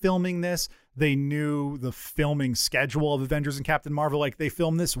them filming this, they knew the filming schedule of Avengers and Captain Marvel. Like they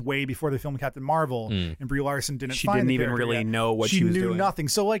filmed this way before they filmed Captain Marvel, and Brie Larson didn't. She find didn't the even character really yet. know what she was knew doing. nothing.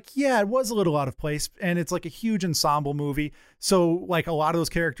 So like, yeah, it was a little out of place, and it's like a huge ensemble movie. So like a lot of those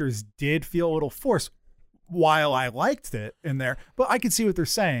characters did feel a little forced. While I liked it in there, but I could see what they're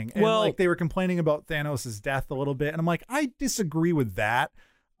saying. And Well- like they were complaining about Thanos' death a little bit, and I'm like, I disagree with that.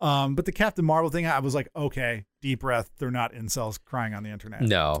 But the Captain Marvel thing, I was like, okay, deep breath. They're not incels crying on the internet.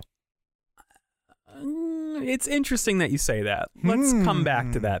 No. It's interesting that you say that. Let's come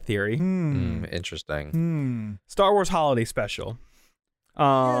back to that theory. Interesting. Star Wars Holiday Special.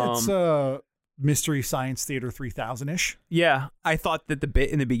 Yeah, it's Mystery Science Theater 3000-ish. Yeah, I thought that the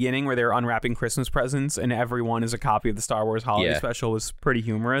bit in the beginning where they're unwrapping Christmas presents and everyone is a copy of the Star Wars Holiday Yeah. Special was pretty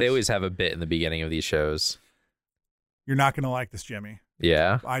humorous. They always have a bit in the beginning of these shows. You're not going to like this, Jimmy.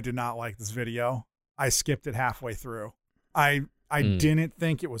 Yeah. I did not like this video. I skipped it halfway through. I didn't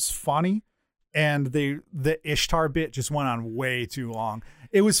think it was funny, and the Ishtar bit just went on way too long.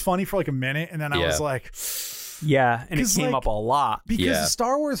 It was funny for like a minute, and then I Yeah. was like, Yeah, and it 'Cause, came like, up a lot. because Yeah. the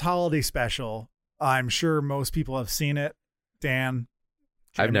Star Wars Holiday Special, I'm sure most people have seen it. Dan,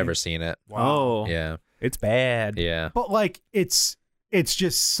 I've Jimmy. never seen it. Wow. Oh, Yeah. it's bad. Yeah. But like it's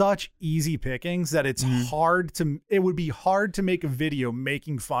just such easy pickings that it's it would be hard to make a video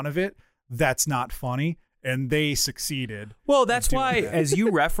making fun of it that's not funny, and they succeeded. Well, that's doing why, that. as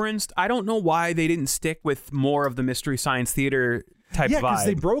you referenced, I don't know why they didn't stick with more of the Mystery Science Theater type Yeah, vibe. because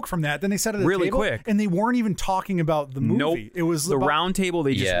they broke from that. Then they sat at a Really table, quick. and they weren't even talking about the movie. Nope. It was the about, round table,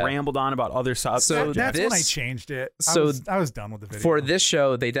 they just Yeah. rambled on about other subjects. So That's when I this- changed it. so I was done with the video. For this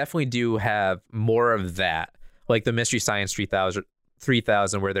show, they definitely do have more of that, like the Mystery Science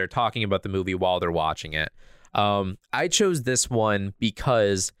 3000 where they're talking about the movie while they're watching it. I chose this one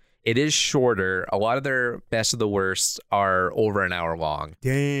because it is shorter. A lot of their best of the worst are over an hour long.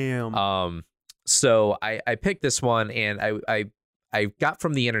 Damn. So I picked this one, and I got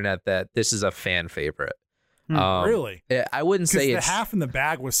from the internet that this is a fan favorite. Really? I wouldn't Because say the it's half in the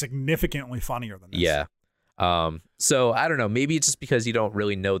bag was significantly funnier than this. yeah. So I don't know. Maybe it's just because you don't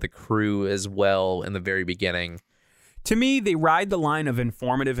really know the crew as well in the very beginning. To me, they ride the line of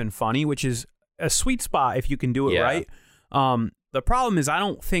informative and funny, which is a sweet spot if you can do it Yeah. right. The problem is I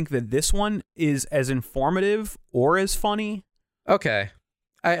don't think that this one is as informative or as funny. Okay.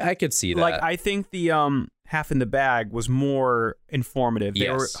 I could see that. Like, I think the Half in the Bag was more informative. They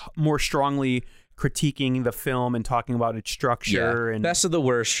were more strongly critiquing the film and talking about its structure. Yeah. And Best of the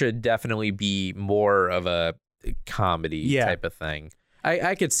Worst should definitely be more of a comedy type of thing.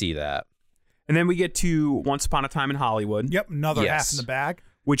 I could see that. And then we get to Once Upon a Time in Hollywood. Yep, another Half in the Bag.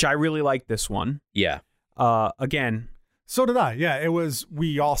 Which I really like this one. Yeah. Again. So did I. Yeah, it was,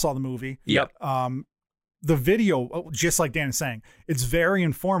 we all saw the movie. Yep. The video, just like Dan is saying, it's very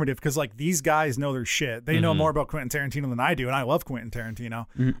informative because like these guys know their shit. They know more about Quentin Tarantino than I do, and I love Quentin Tarantino.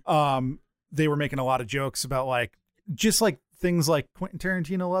 Mm-hmm. They were making a lot of jokes about like just like things like Quentin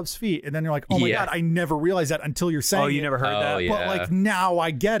Tarantino loves feet, and then you're like, oh my god, I never realized that until you're saying. Oh, you never heard that? Yeah. But like now I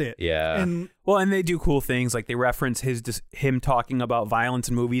get it. Yeah. And they do cool things like they reference him talking about violence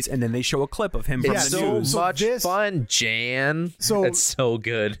in movies, and then they show a clip of him from it's the so news. much fun, Jan. So it's so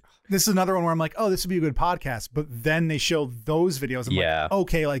good. This is another one where I'm like, oh, this would be a good podcast. But then they show those videos. I'm like,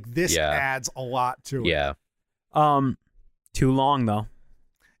 okay, like this adds a lot to it. Yeah. Too long though.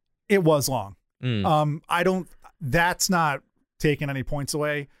 It was long. That's not taking any points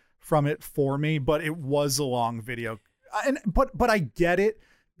away from it for me, but it was a long video. But I get it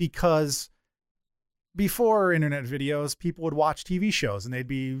because before internet videos, people would watch TV shows and they'd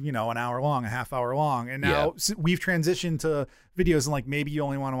be, an hour long, a half hour long. And now we've transitioned to videos and like maybe you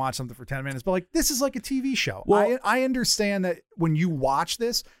only want to watch something for 10 minutes, but like this is like a TV show. Well, I understand that when you watch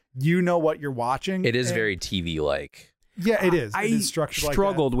this, you know what you're watching. It is very TV-like. Yeah, it is. I it is structured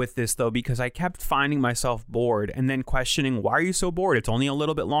struggled like with this though because I kept finding myself bored and then questioning, why are you so bored? It's only a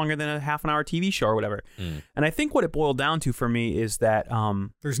little bit longer than a half an hour TV show or whatever. And I think what it boiled down to for me is that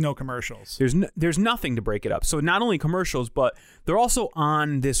there's no commercials. There's nothing to break it up. So not only commercials, but they're also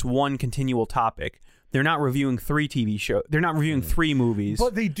on this one continual topic. They're not reviewing 3 TV shows. They're not reviewing 3 movies.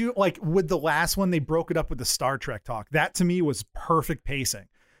 But they do, like with the last one, they broke it up with the Star Trek talk. That to me was perfect pacing.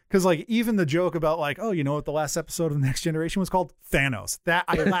 Because like even the joke about like, oh, you know what the last episode of The Next Generation was called? Thanos. That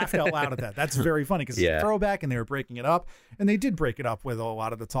I laughed out loud at that. That's very funny because it's a throwback and they were breaking it up. And they did break it up with a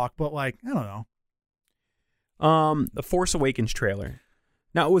lot of the talk. But like, I don't know. The Force Awakens trailer.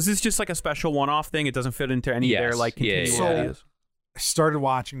 Now, was this just like a special one-off thing? It doesn't fit into any of their like continual ideas? I started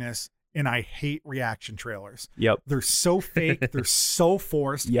watching this and I hate reaction trailers. Yep. They're so fake. They're so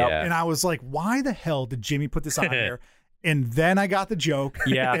forced. Yep. And I was like, why the hell did Jimmy put this on here? And then I got the joke.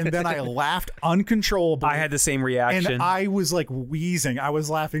 Yeah. And then I laughed uncontrollably. I had the same reaction. And I was like wheezing. I was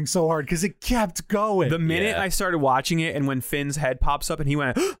laughing so hard because it kept going. The minute I started watching it and when Finn's head pops up and he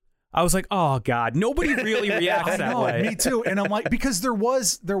went, I was like, oh God, nobody really reacts that way. Me too. And I'm like, because there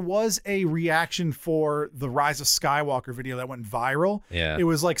was a reaction for the Rise of Skywalker video that went viral. Yeah. It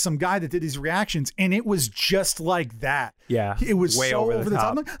was like some guy that did these reactions and it was just like that. Yeah. It was way so over the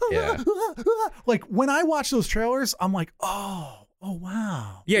top. top. I'm like, like when I watch those trailers, I'm like, oh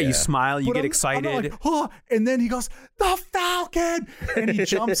wow. Yeah, you smile, you get excited. I'm like, oh, and then he goes, the Falcon! And he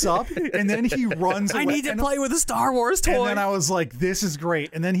jumps up and then he runs away. I need to play with a Star Wars toy. And then I was like, this is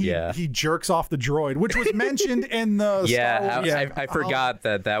great. And then he jerks off the droid, which was mentioned in the Star Wars. I forgot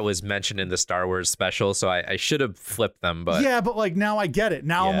that was mentioned in the Star Wars special, so I should have flipped them. But yeah, but like now I get it.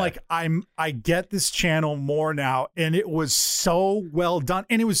 Now I'm like, I get this channel more now. And it was so well done.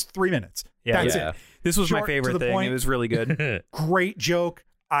 And it was 3 minutes. That's it. This was my Short, favorite thing. Point. It was really good. Great joke.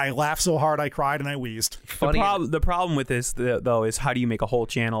 I laughed so hard I cried and I wheezed. The problem with this though is how do you make a whole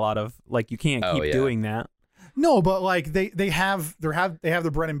channel out of like you can't keep doing that. No, but like they have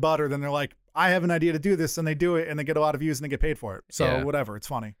the bread and butter. Then they're like, I have an idea to do this, and they do it, and they get a lot of views and they get paid for it. So whatever, it's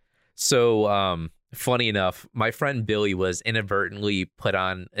funny. So funny enough, my friend Billy was inadvertently put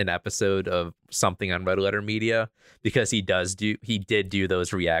on an episode of something on Red Letter Media because he did do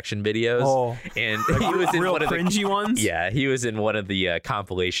those reaction videos. Oh, and he was in real one of the cringy ones. Yeah, he was in one of the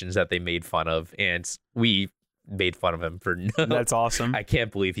compilations that they made fun of, and we made fun of him for That's awesome. I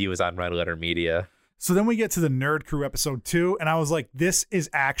can't believe he was on Red Letter Media. So then we get to the Nerd Crew episode 2, and I was like, this is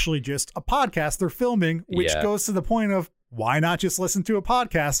actually just a podcast they're filming, which goes to the point of why not just listen to a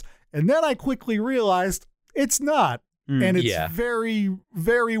podcast? And then I quickly realized it's not. And it's very,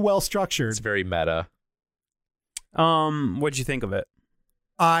 very well structured. It's very meta. What'd you think of it?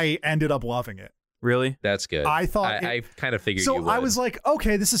 I ended up loving it. Really? That's good. I thought I kind of figured so you would. I was like,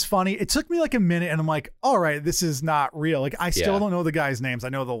 okay, this is funny. It took me like a minute and I'm like, all right, this is not real. Like I still don't know the guys' names. I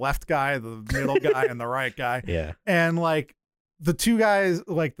know the left guy, the middle guy, and the right guy. Yeah. And like the two guys,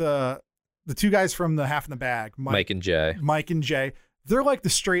 like the two guys from the Half in the Bag, Mike and Jay. They're like the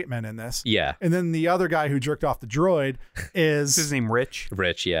straight men in this. Yeah. And then the other guy who jerked off the droid is his name Rich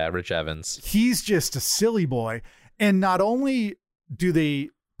Evans. He's just a silly boy. And not only do they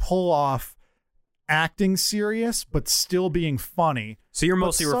pull off acting serious but still being funny. So you're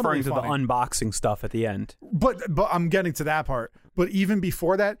mostly subtly referring to the funny. unboxing stuff at the end. But I'm getting to that part. But even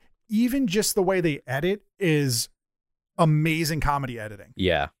before that, even just the way they edit is amazing comedy editing.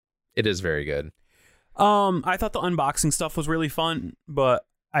 Yeah, it is very good. I thought the unboxing stuff was really fun, but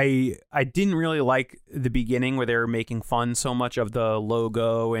I didn't really like the beginning where they were making fun so much of the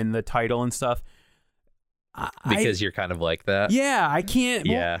logo and the title and stuff. Because you're kind of like that. Yeah, I can't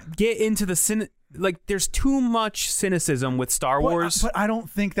get into the like there's too much cynicism with Star Wars. But I don't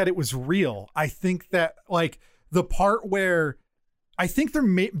think that it was real. I think that like the part where I think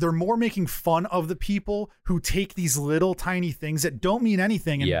they're more making fun of the people who take these little tiny things that don't mean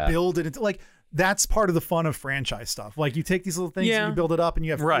anything and build it into like that's part of the fun of franchise stuff. Like you take these little things and you build it up and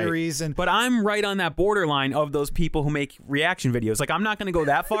you have theories and but I'm right on that borderline of those people who make reaction videos. Like I'm not going to go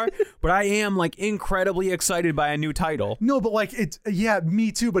that far, but I am like incredibly excited by a new title. No, but like it's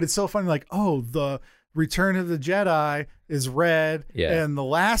me too, but it's so funny like, oh, the Return of the Jedi is red and The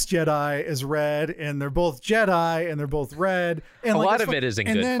Last Jedi is red and they're both Jedi and they're both red. And a like, lot of it isn't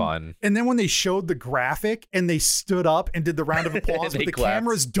good fun. And then when they showed the graphic and they stood up and did the round of applause, but the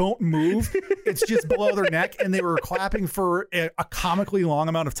cameras don't move. It's just below their neck and they were clapping for a comically long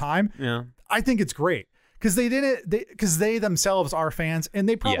amount of time. Yeah. I think it's great because they themselves are fans and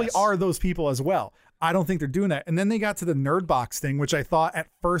they probably are those people as well. I don't think they're doing that. And then they got to the Nerd Box thing, which I thought at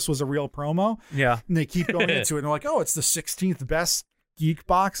first was a real promo. Yeah. And they keep going into it. And they're like, oh, it's the 16th best geek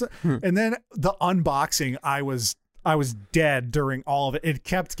box. And then the unboxing, I was dead during all of it. It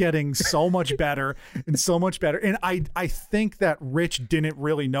kept getting so much better and so much better. And I think that Rich didn't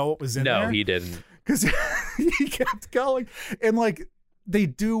really know what was in there. No, he didn't. Because he kept going. And like, they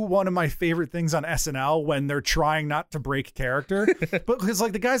do one of my favorite things on SNL when they're trying not to break character, but because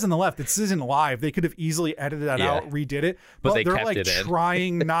like the guys on the left, this isn't live. They could have easily edited that out, redid it, but they they're kept like it in.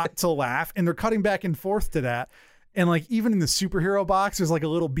 trying not to laugh and they're cutting back and forth to that. And like even in the superhero box, there's like a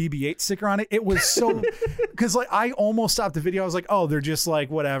little BB-8 sticker on it. It was so because like I almost stopped the video. I was like, oh, they're just like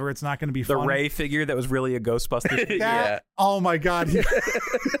whatever. It's not going to be the fun. Rey figure that was really a Ghostbuster. Oh my god.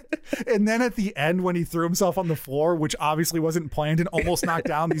 And then at the end when he threw himself on the floor, which obviously wasn't planned and almost knocked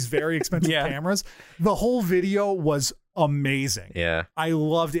down these very expensive cameras, the whole video was amazing. Yeah. I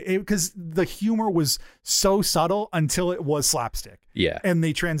loved it because the humor was so subtle until it was slapstick. Yeah. And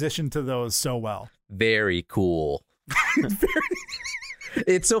they transitioned to those so well. Very cool.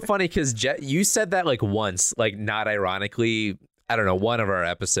 It's so funny because you said that like once, like not ironically, I don't know, one of our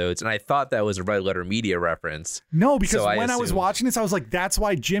episodes, and I thought that was a Red Letter Media reference. No, because when I was watching this, I was like, that's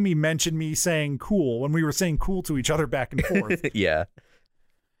why Jimmy mentioned me saying cool when we were saying cool to each other back and forth. Yeah.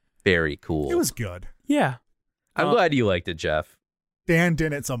 Very cool. It was good. Yeah. I'm glad you liked it, Jeff. Dan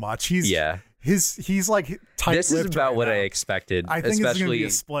didn't so much. He's like tight. This is about what I expected. I think it's going to be especially a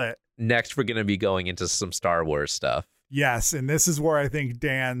split. next we're going to be going into some Star Wars stuff. Yes, and this is where I think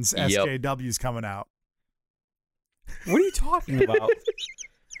Dan's SJW is coming out. What are you talking about?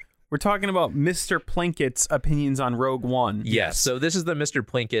 We're talking about Mr. Plinkett's opinions on Rogue One. Yes. So this is the Mr.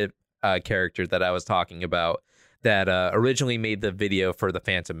 Plinkett character that I was talking about that originally made the video for the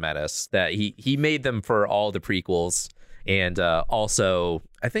Phantom Menace. That he made them for all the prequels and also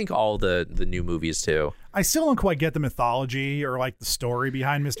I think all the new movies too. I still don't quite get the mythology or like the story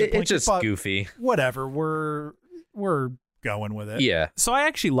behind Mr. Plinkett. It's just goofy. Whatever. We're going with it. Yeah. So I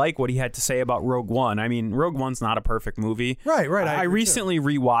actually like what he had to say about Rogue One. I mean, Rogue One's not a perfect movie. Right. I recently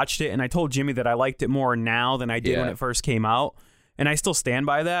rewatched it and I told Jimmy that I liked it more now than I did when it first came out. And I still stand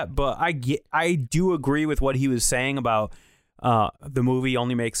by that. But I do agree with what he was saying about the movie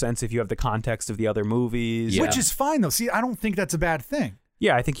only makes sense if you have the context of the other movies. Which is fine, though. See, I don't think that's a bad thing.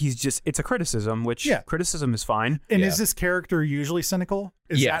 Yeah, I think it's a criticism, which criticism is fine. And is this character usually cynical?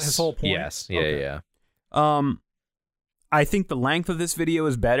 Is that his whole point? Yes. Yeah. I think the length of this video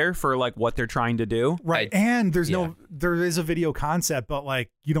is better for like what they're trying to do. Right. And there is a video concept, but like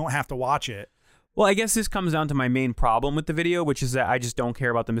you don't have to watch it. Well, I guess this comes down to my main problem with the video, which is that I just don't care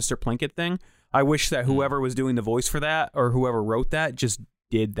about the Mr. Plinkett thing. I wish that whoever was doing the voice for that or whoever wrote that just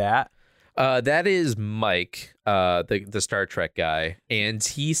did that. That is Mike, the Star Trek guy, and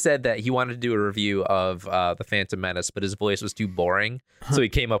he said that he wanted to do a review of the Phantom Menace, but his voice was too boring, so he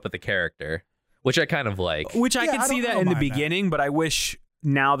came up with a character, which I kind of like. Which I could see that in the beginning, but I wish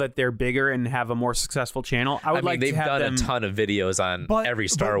now that they're bigger and have a more successful channel, I would like to have them. They've done a ton of videos on every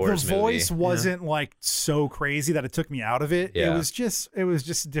Star Wars movie. The voice wasn't like so crazy that it took me out of it. Yeah. It was just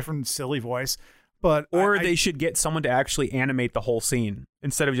a different silly voice. But they should get someone to actually animate the whole scene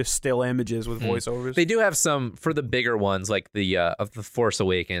instead of just still images with voiceovers. They do have some for the bigger ones, like the of the Force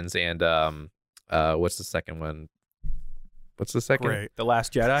Awakens and what's the second one? What's the second? Great. The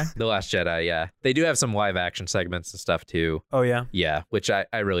Last Jedi. The Last Jedi, yeah. They do have some live action segments and stuff too. Oh yeah. Yeah, which I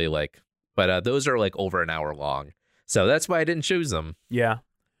really like. But those are like over an hour long. So that's why I didn't choose them. Yeah.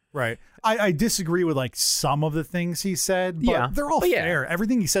 Right. I disagree with like some of the things he said, but Yeah. they're all But yeah. fair.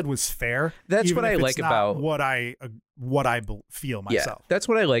 Everything he said was fair. That's even what if I it's like not about what I feel myself. Yeah, that's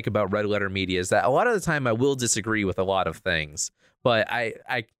what I like about Red Letter Media is that a lot of the time I will disagree with a lot of things, but I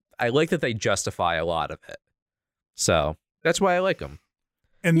like that they justify a lot of it. So that's why I like them.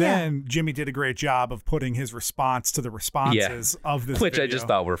 And then Jimmy did a great job of putting his response to the responses of this Which video. I just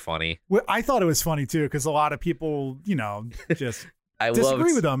thought were funny. Well, I thought it was funny too, because a lot of people, just I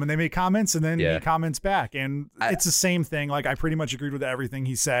disagree with him, and they make comments, and then Yeah. he comments back, and it's the same thing. Like, I pretty much agreed with everything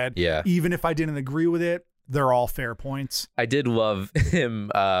he said. Yeah. Even if I didn't agree with it, they're all fair points. I did love him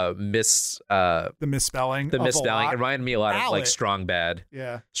The misspelling. the of a misspelling. lot. It reminded me a lot of like Ballot. strong bad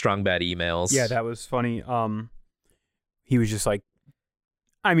emails. Yeah, that was funny. He was just like,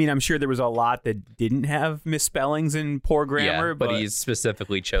 I mean, I'm sure there was a lot that didn't have misspellings and poor grammar, yeah, but he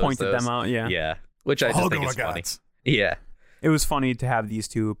specifically chose pointed those. them out. Yeah. Yeah, which I just think is funny. Yeah, It was funny to have these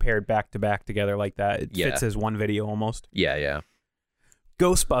two paired back to back together like that. It fits as one video almost. yeah.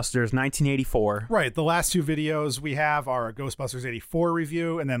 Ghostbusters 1984. Right. The last two videos we have are a Ghostbusters 84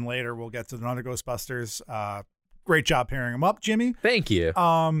 review, and then later we'll get to another Ghostbusters. Great job pairing them up, Jimmy. Thank you.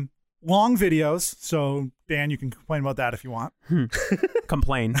 Long videos, so Dan, you can complain about that if you want.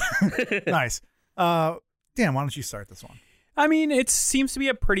 Complain. Nice. Dan, why don't you start this one? I mean, it seems to be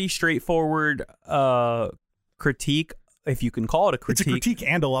a pretty straightforward critique, if you can call it a critique. It's a critique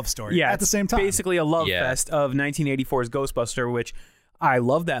and a love story Yeah, at the same time. Basically a love Yeah. fest of 1984's Ghostbuster, which I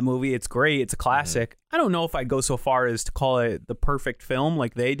love that movie. It's great. It's a classic. I don't know if I'd go so far as to call it the perfect film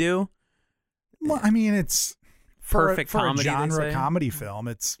like they do. Well, I mean, it's Perfect for comedy, a they genre say. comedy film.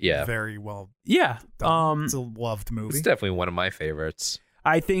 It's very well Yeah. done. It's a loved movie. It's definitely one of my favorites.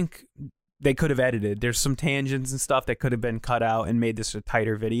 I think they could have edited. There's some tangents and stuff that could have been cut out and made this a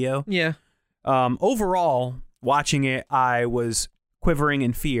tighter video. Yeah. Overall, watching it, I was quivering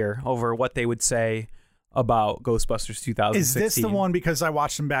in fear over what they would say about Ghostbusters 2016. Is this the one, because I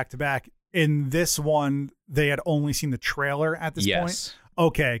watched them back to back? In this one, they had only seen the trailer at this point?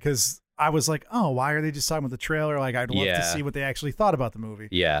 Okay, because I was like, oh, why are they just talking about the trailer? Like, I'd love to see what they actually thought about the movie.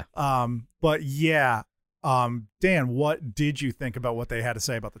 Yeah. But yeah, Dan, what did you think about what they had to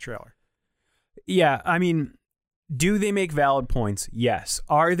say about the trailer? Yeah, I mean, do they make valid points? Yes.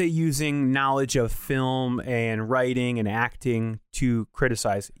 Are they using knowledge of film and writing and acting to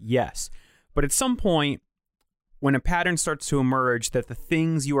criticize? Yes. But at some point, when a pattern starts to emerge that the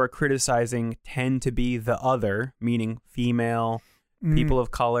things you are criticizing tend to be the other, meaning female, people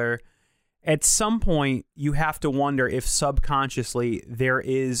of color, at some point you have to wonder if subconsciously there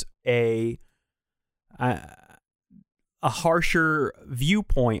is a harsher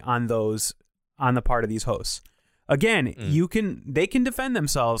viewpoint on those on the part of these hosts. Again, they can defend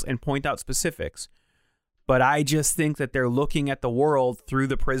themselves and point out specifics. But I just think that they're looking at the world through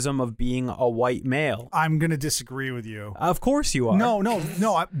the prism of being a white male. I'm going to disagree with you. Of course you are.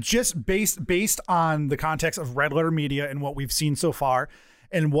 No. Just based on the context of Red Letter Media and what we've seen so far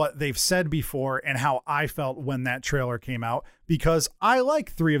and what they've said before and how I felt when that trailer came out, because I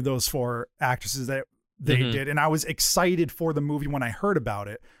like 3 of those 4 actresses that they did. And I was excited for the movie when I heard about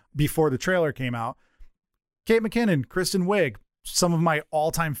it before the trailer came out. Kate McKinnon, Kristen Wiig, some of my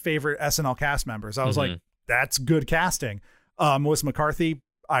all-time favorite SNL cast members. I was like, that's good casting. Melissa McCarthy,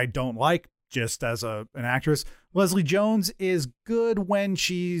 I don't like just as an actress. Leslie Jones is good when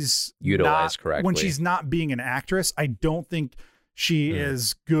she's utilized correctly. When she's not being an actress, I don't think she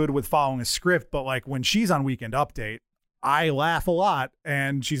is good with following a script. But like when she's on Weekend Update, I laugh a lot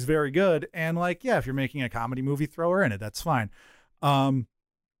and she's very good. And like, yeah, if you're making a comedy movie, throw her in it. That's fine.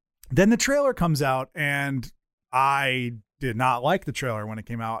 Then the trailer comes out and I did not like the trailer when it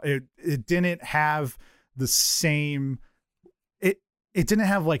came out. It didn't have the same, it didn't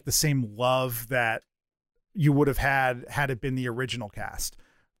have like the same love that you would have had it been the original cast.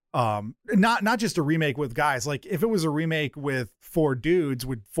 Not just a remake with guys. Like if it was a remake with 4 dudes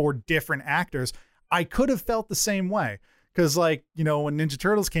with 4 different actors, I could have felt the same way. Cause like, when Ninja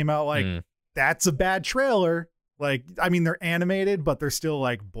Turtles came out, like that's a bad trailer. Like, I mean, they're animated, but they're still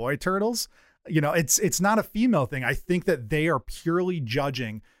like boy turtles. It's not a female thing. I think that they are purely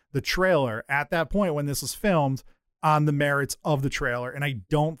judging the trailer at that point when this was filmed on the merits of the trailer. And I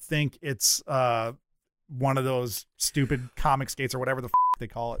don't think it's one of those stupid comic skates or whatever the they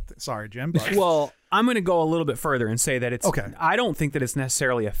call it. Sorry, Jim. But. Well, I'm going to go a little bit further and say that it's okay. I don't think that it's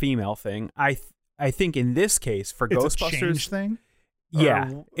necessarily a female thing. I think in this case for it's Ghostbusters a change thing.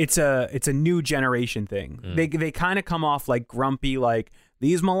 Yeah, it's a new generation thing. They kind of come off like grumpy, like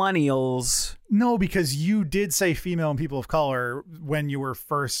these millennials. No, because you did say female and people of color when you were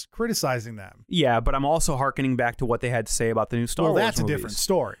first criticizing them. Yeah, but I'm also hearkening back to what they had to say about the new Star Wars Well, that's movies. a different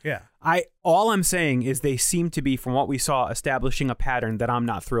story. Yeah. All I'm saying is they seem to be, from what we saw, establishing a pattern that I'm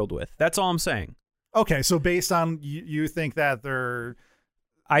not thrilled with. That's all I'm saying. Okay, so based on you think that they're...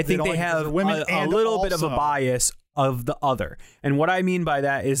 I think they have women a little bit of a bias of the other. And what I mean by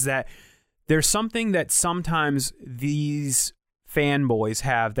that is that there's something that sometimes these fanboys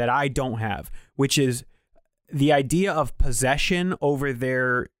have that I don't have, which is the idea of possession over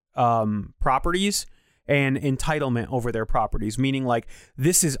their properties and entitlement over their properties, meaning like,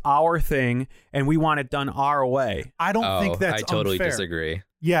 this is our thing and we want it done our way. I don't think that's I totally unfair. disagree.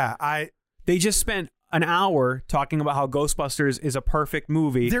 Yeah, They just spent an hour talking about how Ghostbusters is a perfect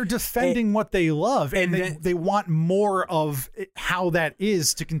movie. they're defending what they love, and and they want more of how that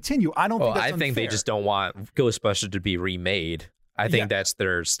is to continue. I don't think that's I think they unfair. just don't want Ghostbusters to be remade. I think that's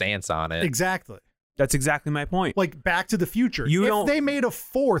their stance on it. Exactly. That's exactly my point. Like Back to the Future. If they made a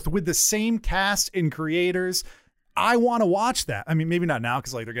fourth with the same cast and creators, I want to watch that. I mean, maybe not now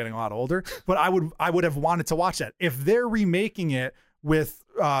because like they're getting a lot older, but I would have wanted to watch that. If they're remaking it with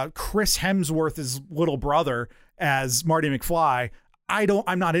Chris Hemsworth's little brother as Marty McFly,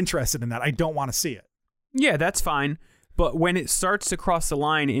 I'm not interested in that. I don't want to see it. Yeah, that's fine. But when it starts to cross the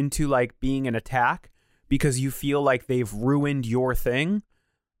line into like being an attack because you feel like they've ruined your thing,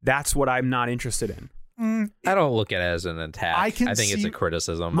 that's what I'm not interested in. I don't look at it as an attack. I think it's a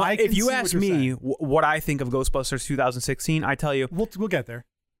criticism. If you ask me what I think of Ghostbusters 2016, I tell you, we'll get there.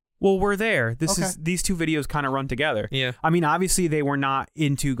 Well, we're there. These two videos kind of run together. Yeah. I mean, obviously they were not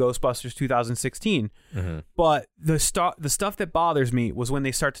into Ghostbusters 2016, but the stuff that bothers me was when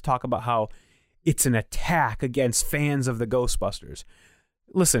they start to talk about how it's an attack against fans of the Ghostbusters.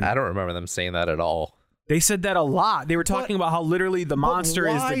 Listen, I don't remember them saying that at all. They said that a lot. They were talking about how literally the monster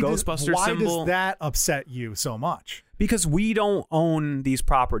is the Ghostbuster symbol. Why does that upset you so much? Because we don't own these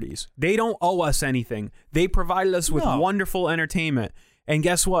properties. They don't owe us anything. They provided us with wonderful entertainment. And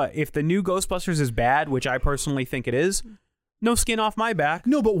guess what? If the new Ghostbusters is bad, which I personally think it is, no skin off my back.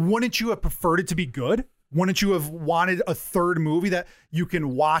 No, but wouldn't you have preferred it to be good? Wouldn't you have wanted a third movie that you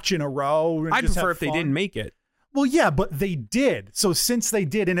can watch in a row? I'd prefer if they didn't make it. Well, yeah, but they did. So since they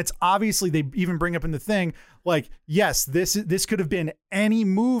did, and it's obviously they even bring up in the thing, like, yes, this could have been any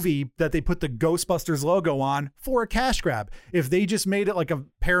movie that they put the Ghostbusters logo on for a cash grab. If they just made it like a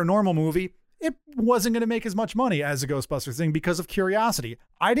paranormal movie, it wasn't going to make as much money as a Ghostbusters thing because of curiosity.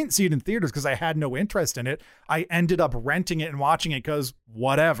 I didn't see it in theaters because I had no interest in it. I ended up renting it and watching it because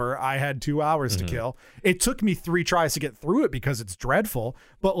whatever, I had 2 hours to kill. It took me 3 tries to get through it because it's dreadful,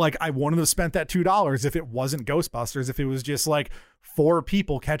 but like I wouldn't have spent that $2 if it wasn't Ghostbusters. If it was just like 4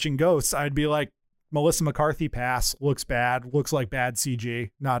 people catching ghosts, I'd be like, Melissa McCarthy pass, looks bad, looks like bad CG,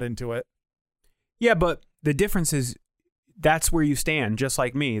 not into it. Yeah, but the difference is that's where you stand, just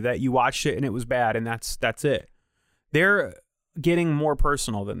like me, that you watched it and it was bad and that's it. They're getting more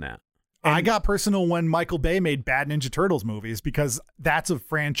personal than that. And I got personal when Michael Bay made Bad Ninja Turtles movies because that's a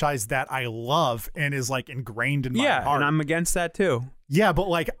franchise that I love and is like ingrained in my heart. Yeah, and I'm against that too. Yeah, but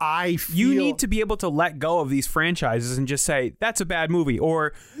like you need to be able to let go of these franchises and just say that's a bad movie,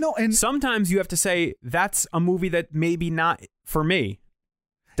 or and sometimes you have to say that's a movie that maybe not for me.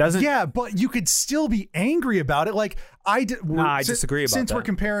 Yeah, but you could still be angry about it. Like I disagree about that. Since we're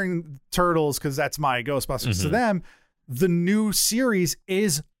comparing Turtles, because that's my Ghostbusters to them, the new series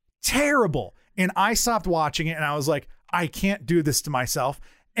is terrible. And I stopped watching it and I was like, I can't do this to myself.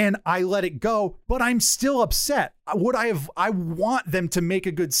 And I let it go, but I'm still upset. I want them to make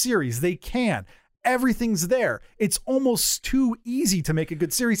a good series. They can. Everything's there. It's almost too easy to make a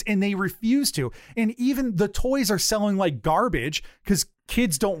good series, and they refuse to. And even the toys are selling like garbage because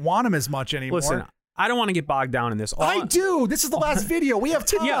kids don't want them as much anymore. Listen, I don't want to get bogged down in this. I do. This is the last video. We have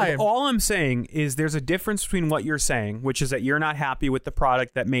time. Yeah, all I'm saying is there's a difference between what you're saying, which is that you're not happy with the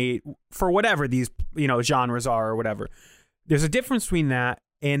product that made, for whatever these genres are or whatever. There's a difference between that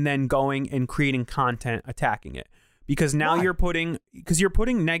and then going and creating content attacking it. Because now you're putting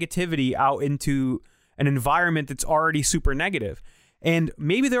negativity out into an environment that's already super negative. And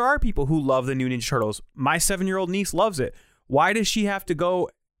maybe there are people who love the new Ninja Turtles. My 7-year-old niece loves it. Why does she have to go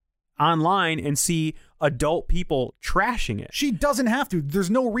online and see adult people trashing it? She doesn't have to. There's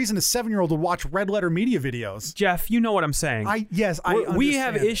no reason a 7-year-old would watch Red Letter Media videos. Jeff, you know what I'm saying. We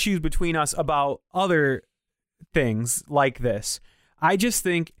have issues between us about other things like this. I just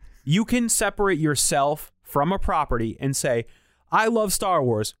think you can separate yourself from a property and say, I love Star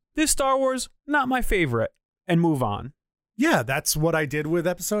Wars. This Star Wars, not my favorite, and move on. Yeah, that's what I did with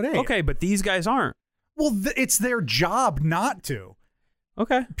episode 8. Okay, but these guys aren't. Well, it's their job not to.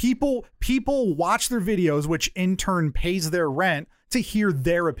 Okay. People watch their videos, which in turn pays their rent to hear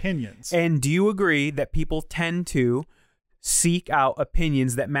their opinions. And do you agree that people tend to seek out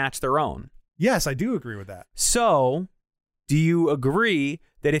opinions that match their own? Yes, I do agree with that. So, do you agree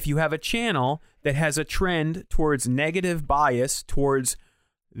that if you have a channel that has a trend towards negative bias towards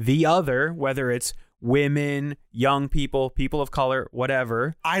the other, whether it's women, young people, people of color,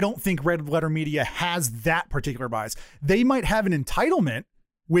 whatever. I don't think Red Letter Media has that particular bias. They might have an entitlement,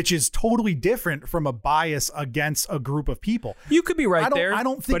 which is totally different from a bias against a group of people. You could be right there. I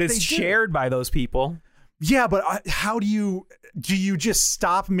don't think but it's shared by those people. Yeah, but how do you just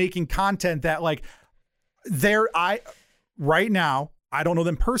stop making content that like right now, I don't know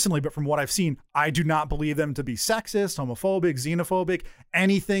them personally, but from what I've seen, I do not believe them to be sexist, homophobic, xenophobic,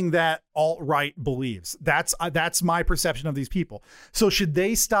 anything that alt-right believes. That's my perception of these people. So should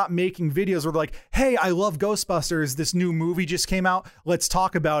they stop making videos where they're like, hey, I love Ghostbusters. This new movie just came out. Let's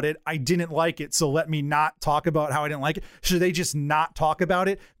talk about it. I didn't like it, so let me not talk about how I didn't like it. Should they just not talk about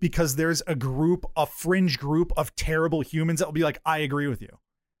it because there's a fringe group of terrible humans that will be like, I agree with you?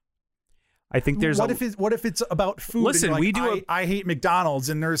 I think there's what if it's about food? Listen, like, we do. I hate McDonald's,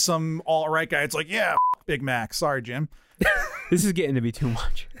 and there's some alt-right guy. It's like, yeah, Big Mac. Sorry, Jim. This is getting to be too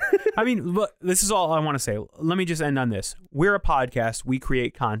much. I mean, look, this is all I want to say. Let me just end on this. We're a podcast. We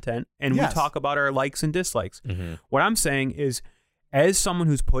create content, and we talk about our likes and dislikes. Mm-hmm. What I'm saying is, as someone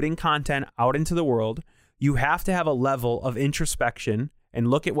who's putting content out into the world, you have to have a level of introspection and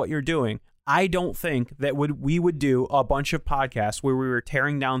look at what you're doing. I don't think that we would do a bunch of podcasts where we were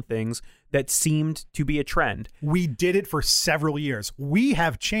tearing down things that seemed to be a trend. We did it for several years. We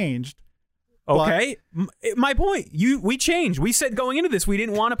have changed. Okay. My point. We changed. We said going into this, we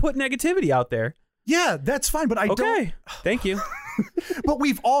didn't want to put negativity out there. Yeah, that's fine, but I don't. Okay. Thank you. But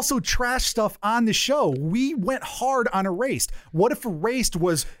we've also trashed stuff on the show. We went hard on Erased. What if Erased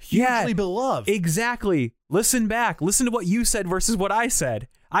was hugely beloved? Exactly. Listen back. Listen to what you said versus what I said.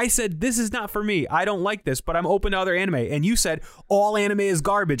 I said, this is not for me. I don't like this, but I'm open to other anime. And you said, all anime is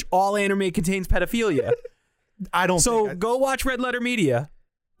garbage. All anime contains pedophilia. I don't So go watch Red Letter Media.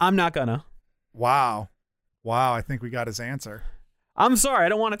 I'm not gonna. Wow. I think we got his answer. I'm sorry. I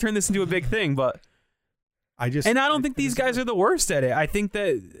don't want to turn this into a big thing, but I don't think these guys are the worst at it. I think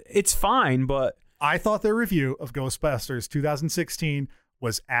that it's fine, but I thought their review of Ghostbusters 2016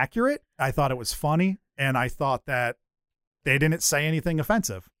 was accurate. I thought it was funny, and I thought that they didn't say anything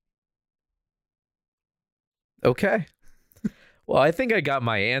offensive. Okay. Well, I think I got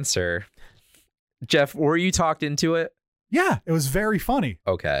my answer. Jeff, were you talked into it? Yeah, it was very funny.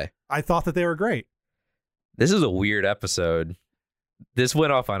 Okay. I thought that they were great. This is a weird episode. This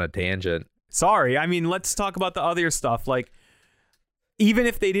went off on a tangent. Sorry. I mean, let's talk about the other stuff. Like, even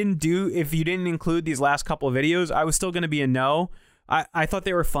if you didn't include these last couple of videos, I was still going to be a no. I thought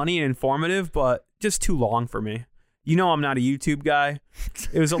they were funny and informative, but just too long for me. You know, I'm not a YouTube guy.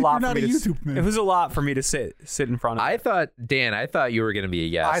 It was a lot for me It was a lot for me to sit in front of. Dan, I thought you were going to be a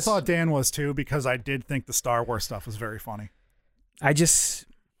yes. I thought Dan was too, because I did think the Star Wars stuff was very funny.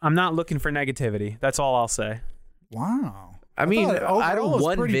 I'm not looking for negativity. That's all I'll say. Wow. I mean, out of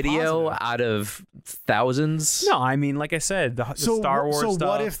one video positive. Out of thousands. No, I mean, like I said, the Star Wars stuff.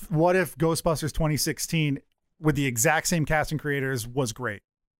 So what if Ghostbusters 2016 with the exact same cast and creators was great?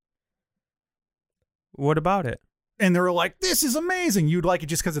 What about it? And they were like, this is amazing. You'd like it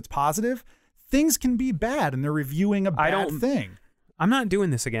just because it's positive? Things can be bad, and they're reviewing a bad thing. I'm not doing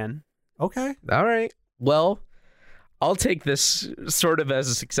this again. Okay. All right. Well, I'll take this sort of as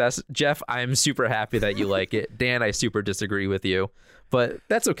a success. Jeff, I'm super happy that you like it. Dan, I super disagree with you, but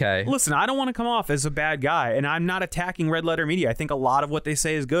that's okay. Listen, I don't want to come off as a bad guy, and I'm not attacking Red Letter Media. I think a lot of what they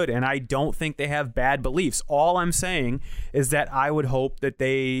say is good, and I don't think they have bad beliefs. All I'm saying is that I would hope that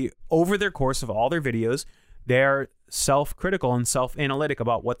they, over their course of all their videos, they're self-critical and self-analytic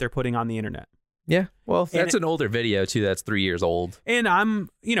about what they're putting on the internet. Yeah, well, that's an older video, too. That's 3 years old. And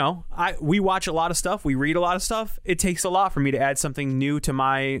we watch a lot of stuff. We read a lot of stuff. It takes a lot for me to add something new to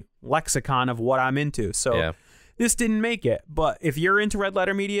my lexicon of what I'm into. So This didn't make it. But if you're into Red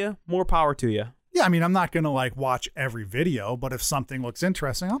Letter Media, more power to you. Yeah, I mean, I'm not going to watch every video, but if something looks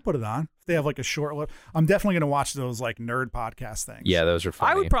interesting, I'll put it on. If they have a short, I'm definitely going to watch those nerd podcast things. Yeah, those are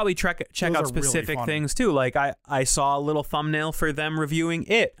funny. I would probably check out specific things too. Like I saw a little thumbnail for them reviewing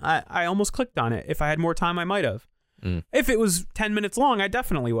it. I almost clicked on it. If I had more time, I might have. If it was 10 minutes long, I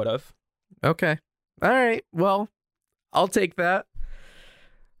definitely would have. Okay. All right. Well, I'll take that.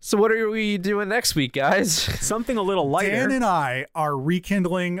 So what are we doing next week, guys? Something a little lighter. Dan and I are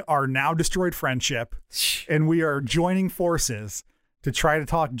rekindling our now destroyed friendship, and we are joining forces to try to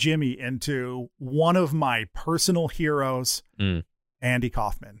talk Jimmy into one of my personal heroes, Andy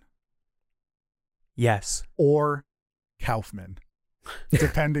Kaufman. Yes. Or Kaufman,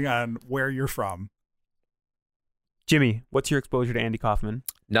 depending on where you're from. Jimmy, what's your exposure to Andy Kaufman?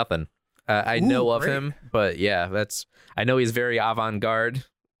 Nothing. I know of him, but yeah, I know he's very avant-garde,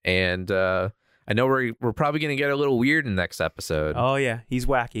 and I know we're probably going to get a little weird in the next episode. Oh yeah, he's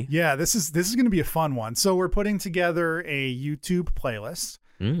wacky. Yeah, this is going to be a fun one. So we're putting together a YouTube playlist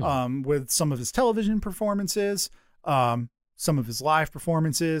with some of his television performances, some of his live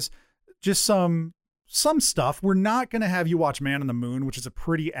performances, just some stuff. We're not going to have you watch Man on the Moon, which is a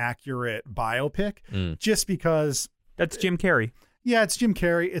pretty accurate biopic, just because that's Jim Carrey. Yeah, it's Jim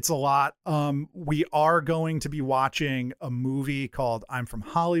Carrey. It's a lot. We are going to be watching a movie called I'm From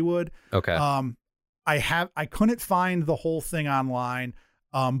Hollywood. Okay. I couldn't find the whole thing online,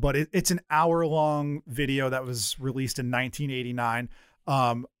 but it's an hour-long video that was released in 1989.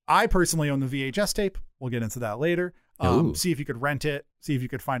 I personally own the VHS tape. We'll get into that later. See if you could rent it. See if you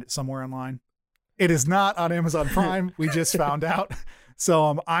could find it somewhere online. It is not on Amazon Prime. We just found out.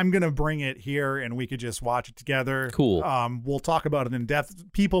 So I'm going to bring it here and we could just watch it together. Cool. We'll talk about it in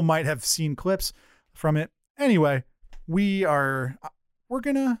depth. People might have seen clips from it. Anyway, we'll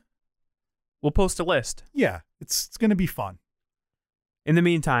post a list. Yeah, it's going to be fun. In the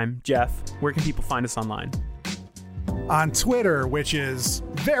meantime, Jeff, where can people find us online? On Twitter, which is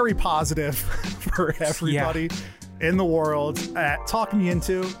very positive for everybody in the world, at Talk Me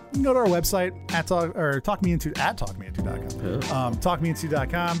Into. You can go to our website at talkmeinto.com.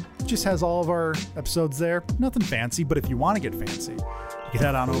 Talkmeinto.com just has all of our episodes there. Nothing fancy, but if you want to get fancy, you can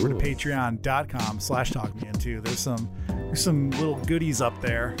head on over to patreon.com/talkmeinto. There's some little goodies up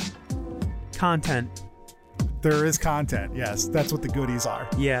there. Content. There is content. Yes, that's what the goodies are.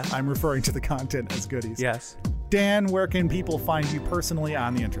 Yeah. I'm referring to the content as goodies. Yes. Dan, where can people find you personally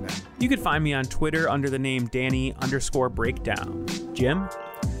on the internet? You can find me on Twitter under the name Danny_breakdown. Jim?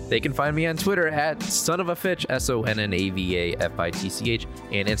 They can find me on Twitter at sonofafitch, SONNAVAFITCH,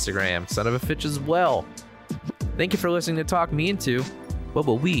 and Instagram, sonofafitch as well. Thank you for listening to Talk Me Into. What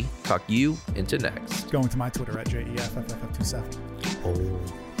will we talk you into next? Going to my Twitter at JEFFFF27. Oh,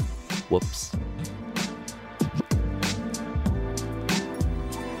 whoops.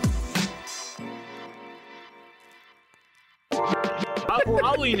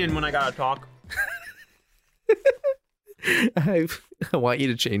 I'll lean in when I gotta talk. I want you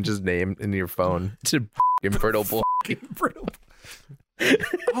to change his name in your phone to Brittle Boy. Brittle. I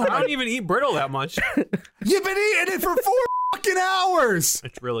don't even eat brittle that much. You've been eating it for 4 fucking hours.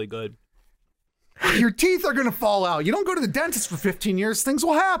 It's really good. Your teeth are gonna fall out. You don't go to the dentist for 15 years, things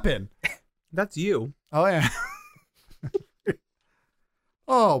will happen. That's you. Oh yeah.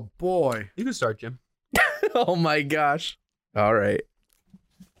 Oh boy. You can start, Jim. Oh my gosh. All right.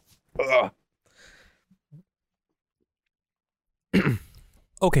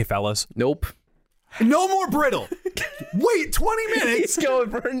 Okay, fellas. Nope. No more brittle. Wait 20 minutes. He's going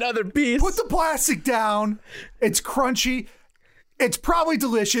for another piece. Put the plastic down. It's crunchy. It's probably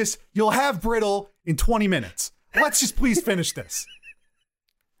delicious. You'll have brittle in 20 minutes. Let's just please finish this.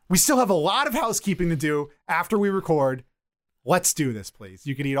 We still have a lot of housekeeping to do after we record. Let's do this, please.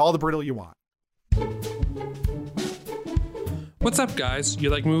 You can eat all the brittle you want. What's up, guys? You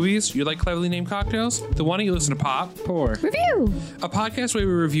like movies? You like cleverly named cocktails? Then why don't you listen to Pop Pour, Review, a podcast where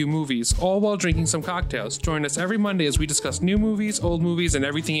we review movies, all while drinking some cocktails. Join us every Monday as we discuss new movies, old movies, and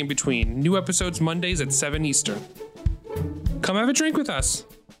everything in between. New episodes Mondays at 7 Eastern. Come have a drink with us.